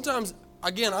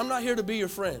 again, I'm not here to be your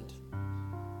friend.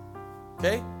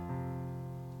 Okay?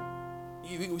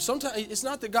 Sometimes it's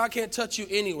not that God can't touch you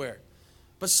anywhere.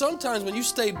 But sometimes when you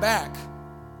stay back,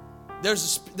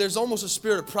 there's almost a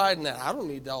spirit of pride in that. I don't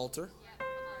need the altar.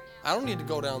 I don't need to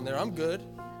go down there. I'm good.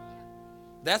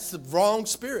 That's the wrong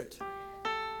spirit.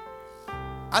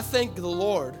 I thank the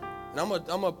Lord, and I'm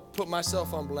gonna put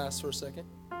myself on blast for a second,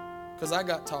 because I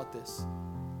got taught this.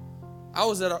 I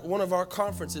was at one of our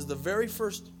conferences the very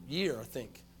first year, I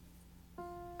think.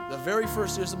 The very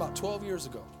first year, it's about 12 years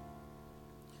ago.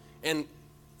 And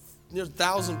there's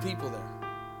 1,000 people there.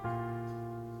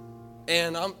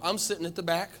 And I'm sitting at the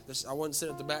back. I wasn't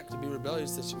sitting at the back to be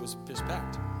rebellious. It was just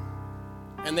packed.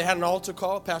 And they had an altar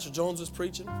call. Pastor Jones was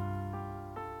preaching.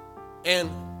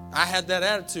 And I had that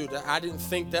attitude. I didn't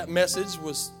think that message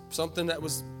was something that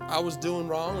I was doing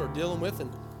wrong or dealing with.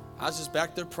 And I was just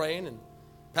back there praying. And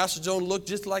Pastor Jones looked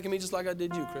just like me, just like I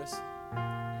did you, Chris.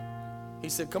 He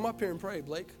said, "Come up here and pray,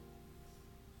 Blake."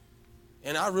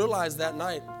 And I realized that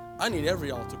night, I need every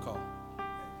altar call.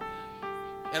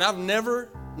 And I've never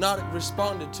not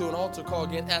responded to an altar call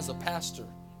again as a pastor.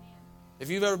 If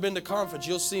you've ever been to conference,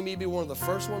 you'll see me be one of the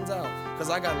first ones out, because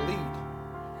I got to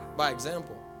lead by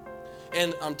example.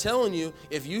 And I'm telling you,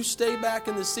 if you stay back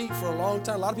in the seat for a long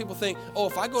time, a lot of people think, "Oh,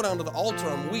 if I go down to the altar,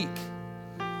 I'm weak."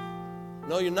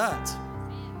 No, you're not.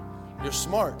 You're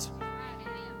smart.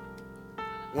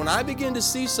 When I begin to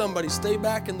see somebody stay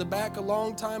back in the back a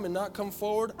long time and not come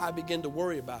forward, I begin to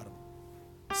worry about them.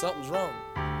 Something's wrong.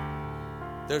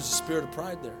 There's a spirit of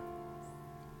pride there.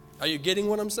 Are you getting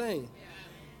what I'm saying?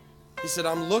 He said,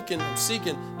 "I'm looking, I'm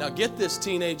seeking." Now get this,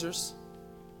 teenagers.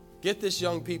 Get this,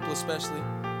 young people especially.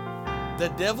 The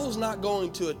devil's not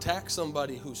going to attack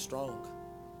somebody who's strong.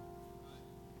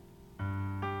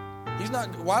 He's not.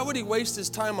 Why would he waste his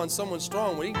time on someone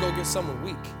strong when he can go get someone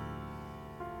weak?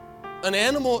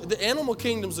 The animal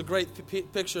kingdom's a great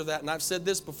picture of that. And I've said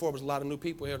this before, there's a lot of new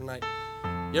people here tonight.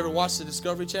 You ever watch the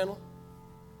Discovery Channel?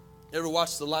 You ever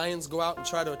watch the lions go out and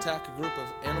try to attack a group of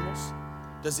animals?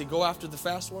 Does he go after the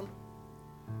fast one?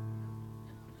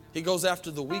 He goes after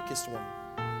the weakest one.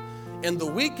 And the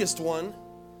weakest one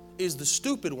is the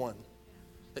stupid one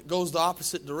that goes the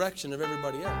opposite direction of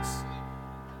everybody else.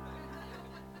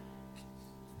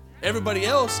 Everybody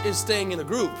else is staying in a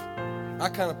group. I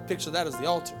kind of picture that as the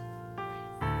altar.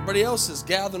 Everybody else is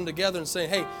gathering together and saying,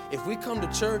 "Hey, if we come to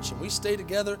church and we stay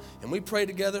together and we pray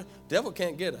together, the devil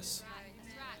can't get us."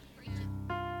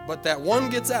 But that one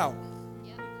gets out.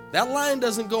 That lion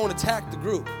doesn't go and attack the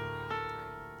group.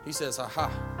 He says,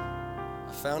 aha,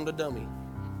 I found a dummy.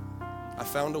 I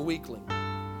found a weakling.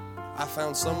 I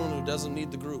found someone who doesn't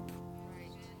need the group.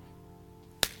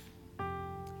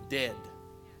 Dead.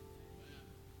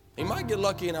 He might get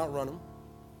lucky and outrun him.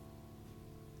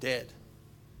 Dead.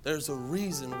 There's a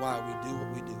reason why we do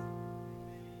what we do.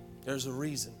 There's a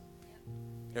reason.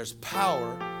 There's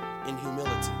power in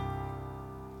humility.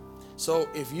 So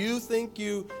if you think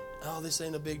this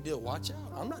ain't a big deal, watch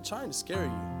out. I'm not trying to scare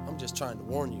you. I'm just trying to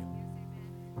warn you.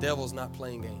 Devil's not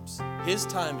playing games. His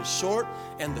time is short,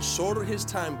 and the shorter his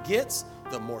time gets,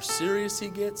 the more serious he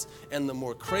gets, and the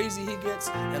more crazy he gets,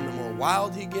 and the more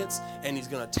wild he gets, and he's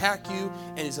going to attack you,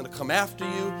 and he's going to come after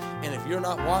you. And if you're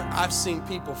not I've seen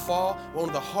people fall. One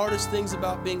of the hardest things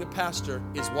about being a pastor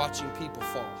is watching people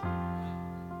fall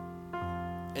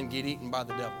and get eaten by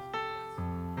the devil.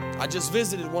 I just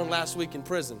visited one last week in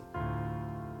prison.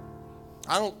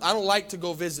 I don't like to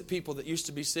go visit people that used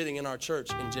to be sitting in our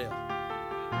church in jail.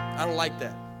 I don't like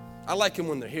that. I like them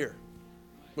when they're here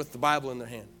with the Bible in their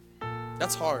hand.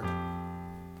 That's hard.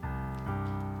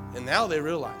 And now they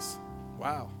realize,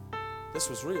 wow, this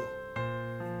was real.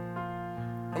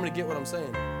 I'm going to get what I'm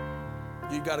saying.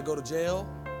 You got to go to jail.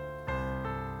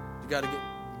 You got to get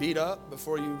beat up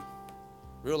before you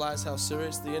realize how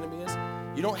serious the enemy is.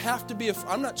 You don't have to be,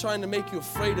 I'm not trying to make you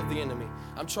afraid of the enemy.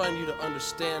 I'm trying you to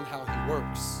understand how he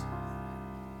works.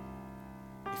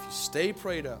 If you stay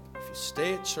prayed up, if you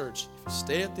stay at church, if you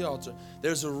stay at the altar,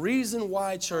 there's a reason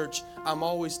why, church, I'm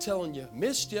always telling you,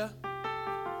 missed you.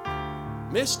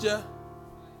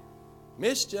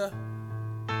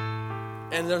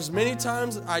 And there's many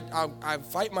times I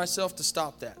fight myself to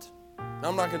stop that.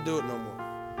 I'm not going to do it no more.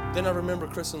 Then I remember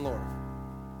Chris and Laura.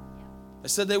 They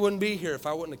said they wouldn't be here if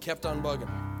I wouldn't have kept on bugging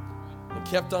them. And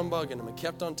kept on bugging them and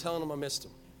kept on telling them I missed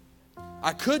them.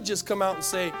 I could just come out and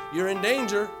say, you're in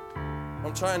danger.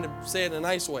 I'm trying to say it in a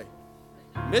nice way.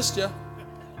 Missed you.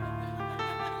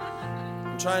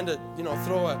 I'm trying to,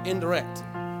 throw an indirect.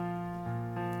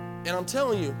 And I'm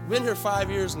telling you, been here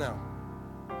 5 years now.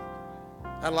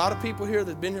 I had a lot of people here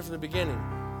that have been here from the beginning.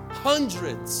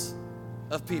 Hundreds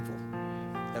of people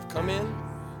have come in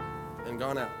and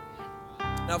gone out.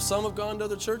 Now, some have gone to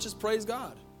other churches, praise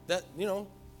God. But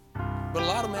a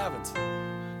lot of them haven't.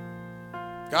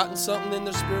 Gotten something in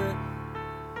their spirit.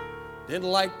 Didn't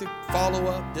like the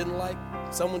follow-up. Didn't like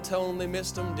someone telling them they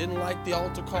missed them. Didn't like the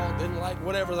altar call. Didn't like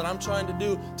whatever that I'm trying to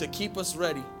do to keep us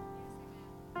ready.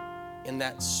 And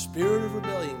that spirit of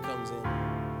rebellion comes in.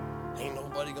 Ain't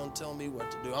nobody going to tell me what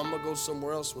to do. I'm going to go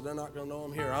somewhere else where they're not going to know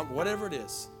I'm here. Whatever it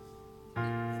is.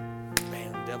 Bam,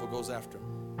 the devil goes after them.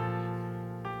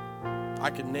 I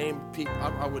could name people.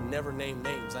 I would never name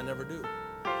names. I never do.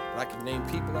 But I could name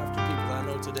people after people that I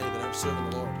know today that aren't serving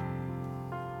the Lord.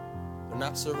 They're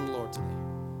not serving the Lord today.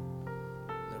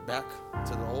 They're back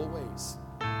to their old ways.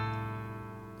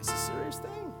 It's a serious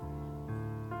thing.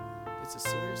 It's a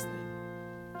serious thing.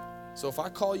 So if I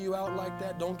call you out like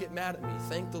that, don't get mad at me.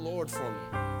 Thank the Lord for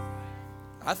me.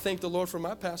 I thank the Lord for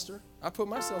my pastor. I put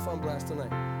myself on blast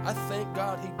tonight. I thank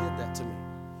God he did that to me.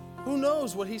 Who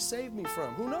knows what he saved me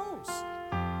from? Who knows?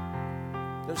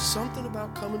 There's something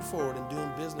about coming forward and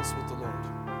doing business with the Lord.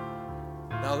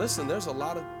 Now listen, there's a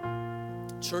lot of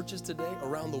churches today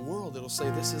around the world that'll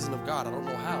say this isn't of God. I don't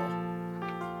know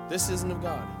how. This isn't of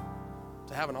God.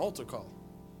 To have an altar call.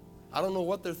 I don't know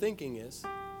what their thinking is.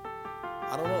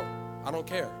 I don't know. I don't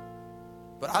care.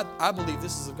 But I believe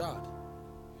this is of God.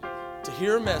 To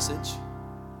hear a message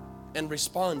and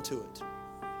respond to it.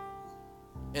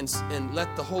 And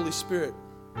let the Holy Spirit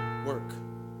work.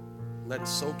 Let it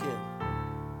soak in.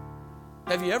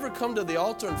 Have you ever come to the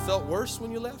altar and felt worse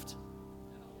when you left?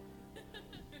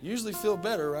 You usually feel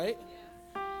better, right?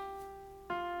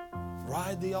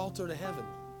 Ride the altar to heaven.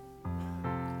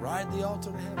 Ride the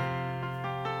altar to heaven.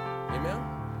 Amen?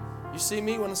 You see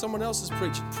me when someone else is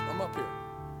preaching. I'm up here.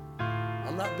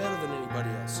 I'm not better than anybody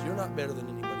else. You're not better than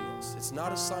anybody else. It's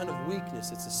not a sign of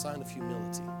weakness. It's a sign of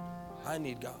humility. I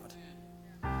need God.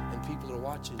 And people are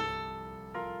watching you.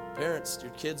 Parents,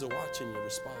 your kids are watching you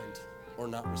respond or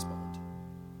not respond.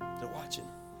 They're watching.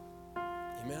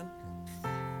 Amen?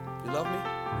 You love me?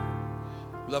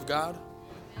 You love God?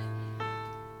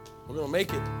 We're going to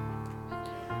make it.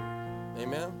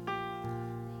 Amen?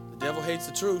 The devil hates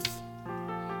the truth.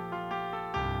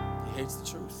 He hates the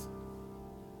truth.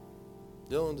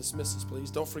 Dylan, dismisses,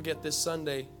 please. Don't forget this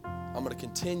Sunday, I'm going to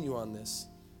continue on this.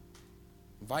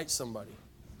 Invite somebody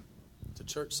to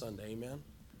church Sunday, amen?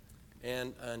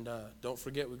 And don't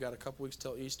forget, we've got a couple weeks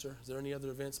till Easter. Is there any other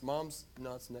events? Moms?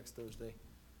 No, it's next Thursday.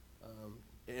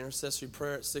 intercessory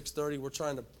prayer at 6:30. We're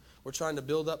trying to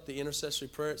build up the intercessory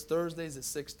prayer. It's Thursdays at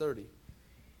 6:30. You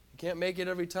can't make it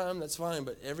every time, that's fine,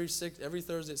 but every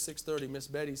Thursday at 6:30, Miss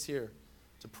Betty's here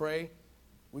to pray.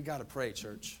 We got to pray,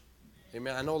 church.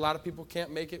 Amen. I know a lot of people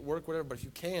can't make it, work, whatever, but if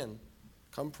you can,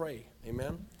 come pray.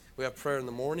 Amen. We have prayer in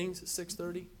the mornings at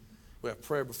 6:30. We have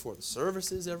prayer before the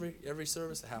services, every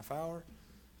service, a half hour.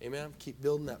 Amen. Keep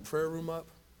building that prayer room up.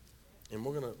 And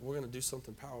we're gonna do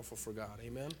something powerful for God.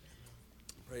 Amen.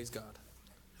 Praise God.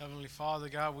 Heavenly Father,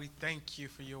 God, we thank you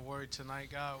for your word tonight,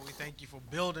 God. We thank you for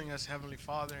building us, Heavenly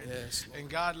Father. Yes, and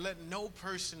God, let no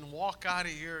person walk out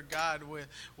of here, God, with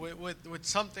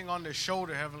something on their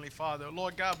shoulder, Heavenly Father.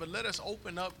 Lord God, but let us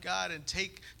open up, God, and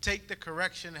take the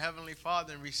correction, Heavenly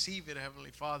Father, and receive it,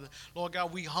 Heavenly Father. Lord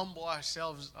God, we humble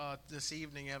ourselves this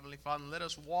evening, Heavenly Father. And let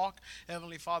us walk,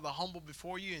 Heavenly Father, humble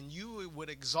before you, and you would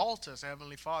exalt us,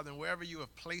 Heavenly Father, and wherever you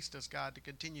have placed us, God, to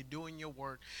continue doing your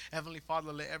work. Heavenly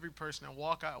Father, let every person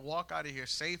walk out of here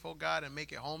safe, oh God, and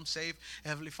make it home safe.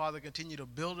 Heavenly Father, continue to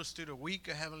build us through the week,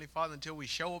 Heavenly Father, until we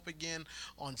show up again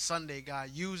on Sunday,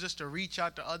 God. Use us to reach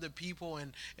out to other people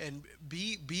and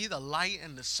be the light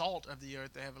and the salt of the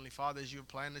earth, Heavenly Father, as you have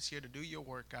planned us here to do your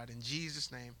work, God. In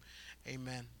Jesus' name,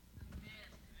 amen.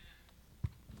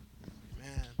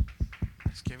 Amen.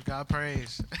 Let's give God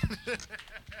praise.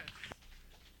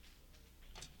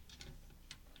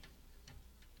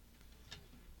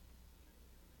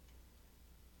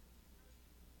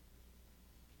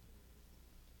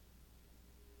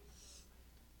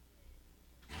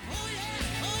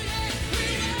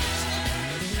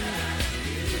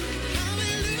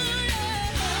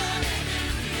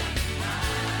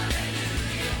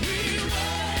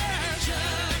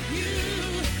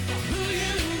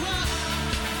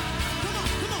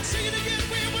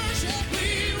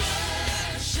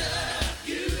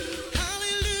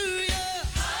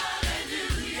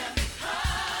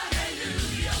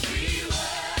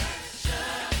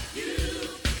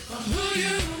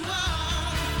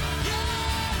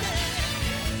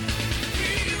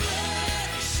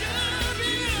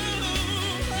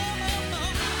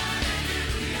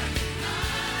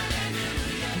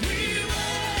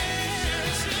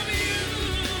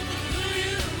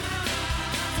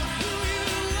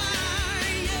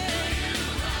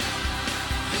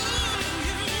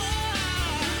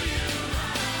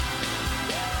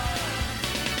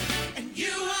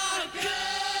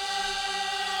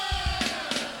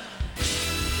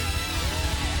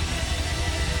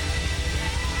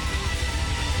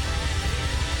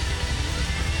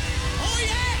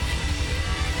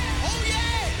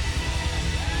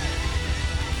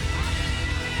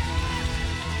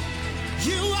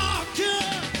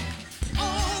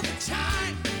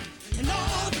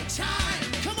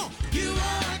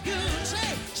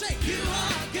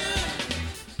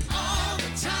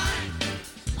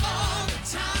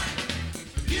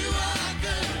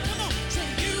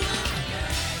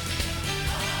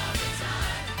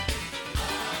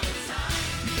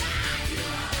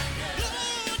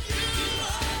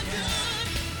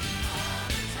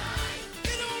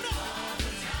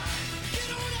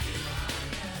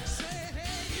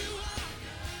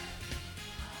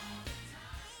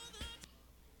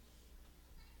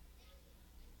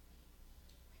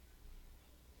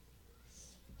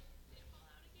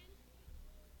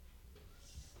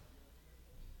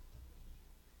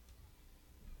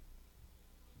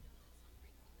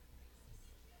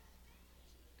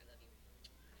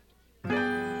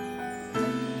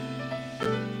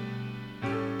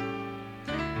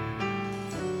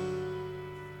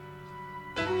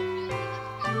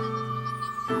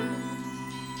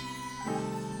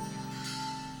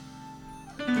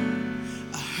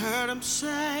 Him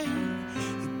say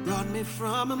he brought me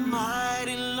from a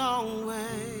mighty long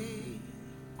way,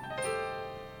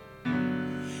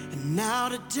 and now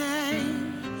today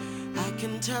I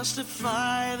can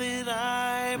testify that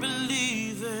I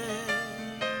believe it.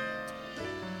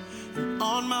 And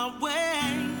on my way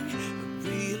I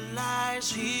realize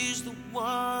he's the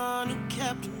one who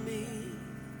kept me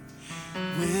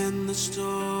when the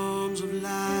storms of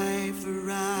life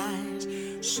arise,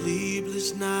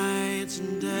 sleepless nights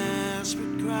and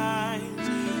desperate cries.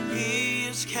 He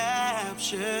has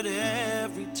captured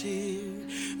every tear,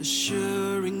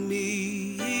 assuring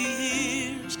me he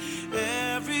hears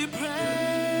every prayer,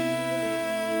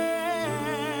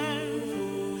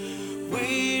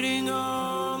 waiting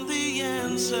on the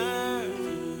answer,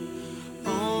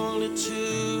 only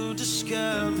to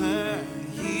discover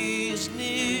he is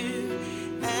near.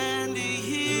 And he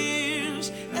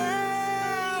hears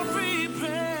every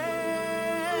prayer,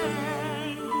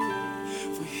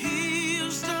 for he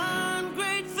has done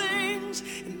great things,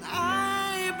 and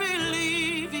I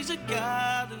believe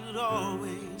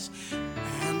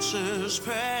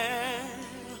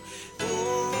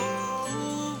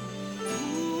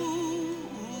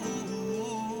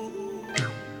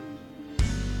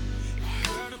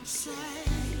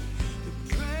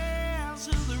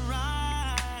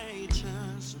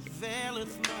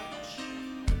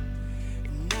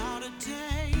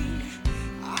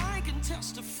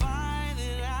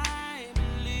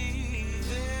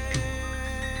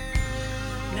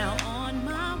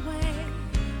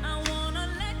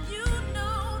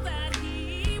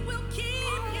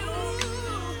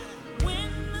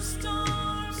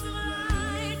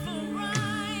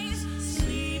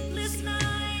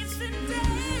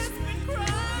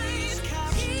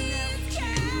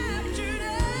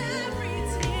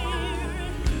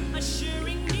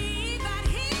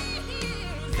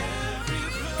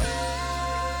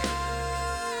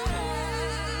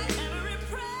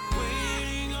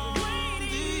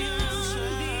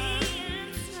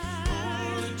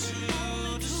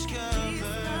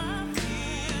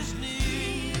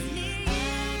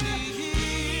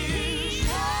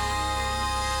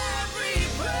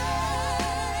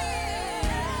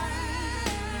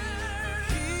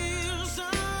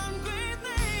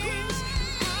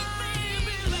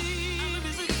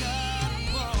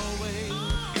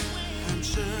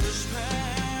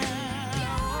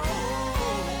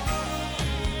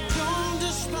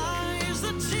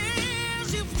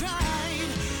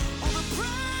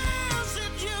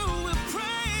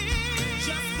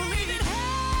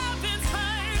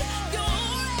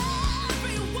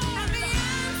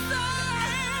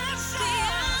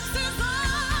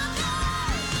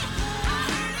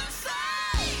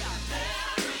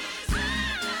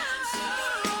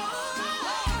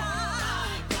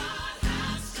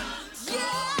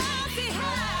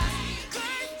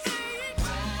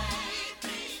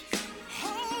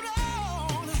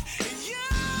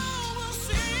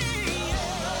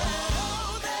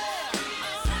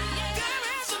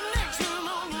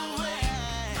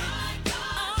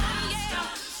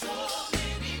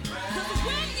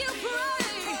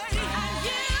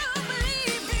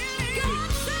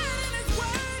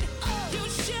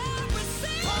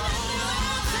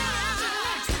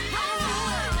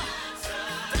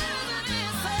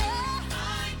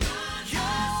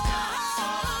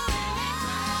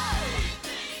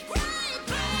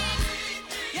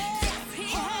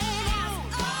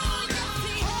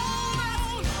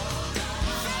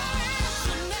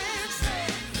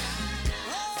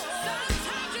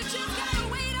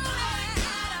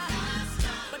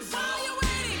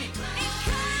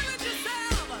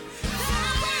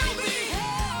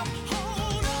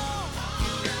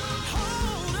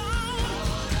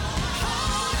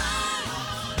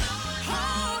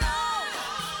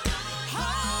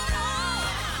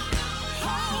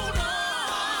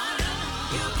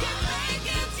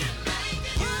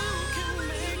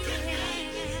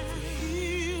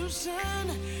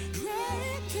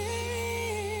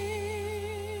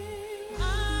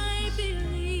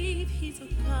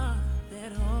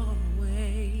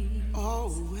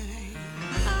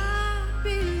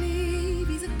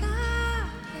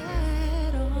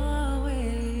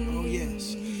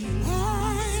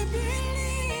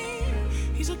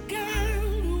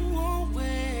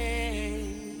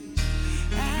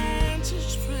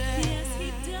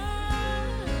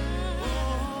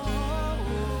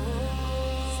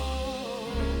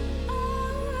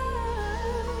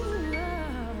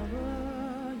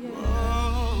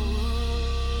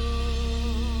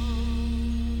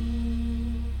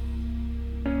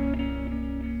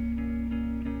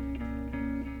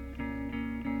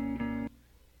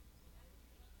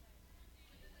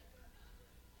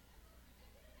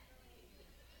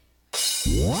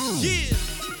Yeah.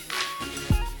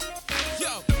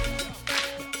 Yo,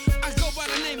 I go by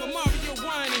the name of Mario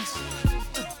Winans.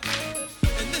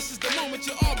 And this is the moment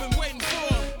you all been waiting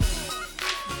for.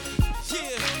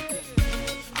 Yeah.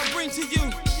 I bring to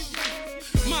you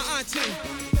my auntie,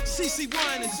 CeCe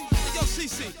Winans. Yo,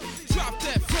 CeCe, drop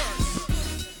that verse.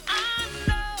 I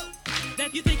know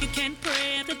that you think you can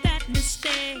pray after that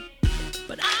mistake,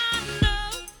 but I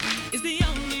know it's the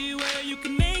only way you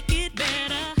can make it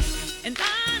better. And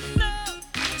I know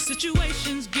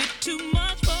situations get too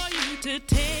much for you to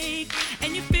take,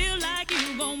 and you feel like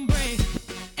you gon' break,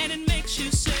 and it makes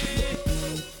you say,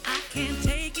 I can't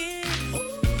take it.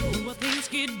 Will things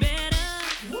get better?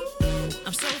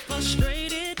 I'm so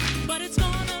frustrated, but it's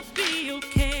gonna be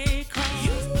okay, 'cause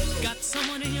you got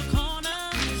someone in your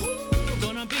corner,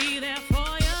 gonna be there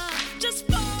for you. Just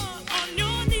fall on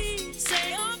your knees,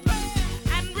 say a prayer,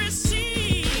 and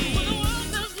receive. When the world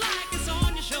feels like it's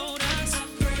on your shoulders, I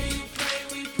pray, you pray,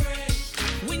 we pray.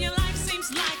 When your life seems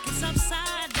like it's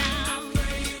upside down, I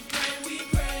pray, you pray, we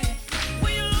pray.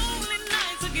 When your lonely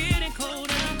nights are getting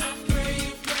colder, I pray,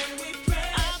 you pray, we pray.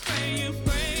 I pray, you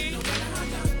pray.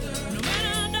 No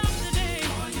matter how dark the day,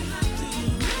 all you have to do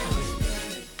is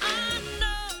pray. I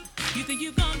know you think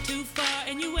you've gone too far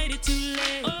and you waited too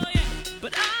late. Oh yeah,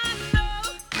 but I know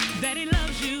that he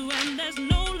loves you and there's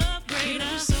no love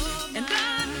greater. And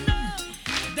I know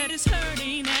that it's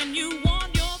hurting and you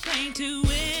want your pain to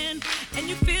win, and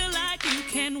you feel like you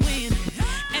can win,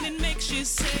 and it makes you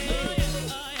say,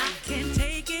 I can't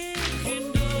take it.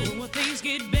 Will things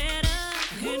get better?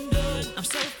 I'm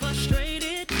so frustrated.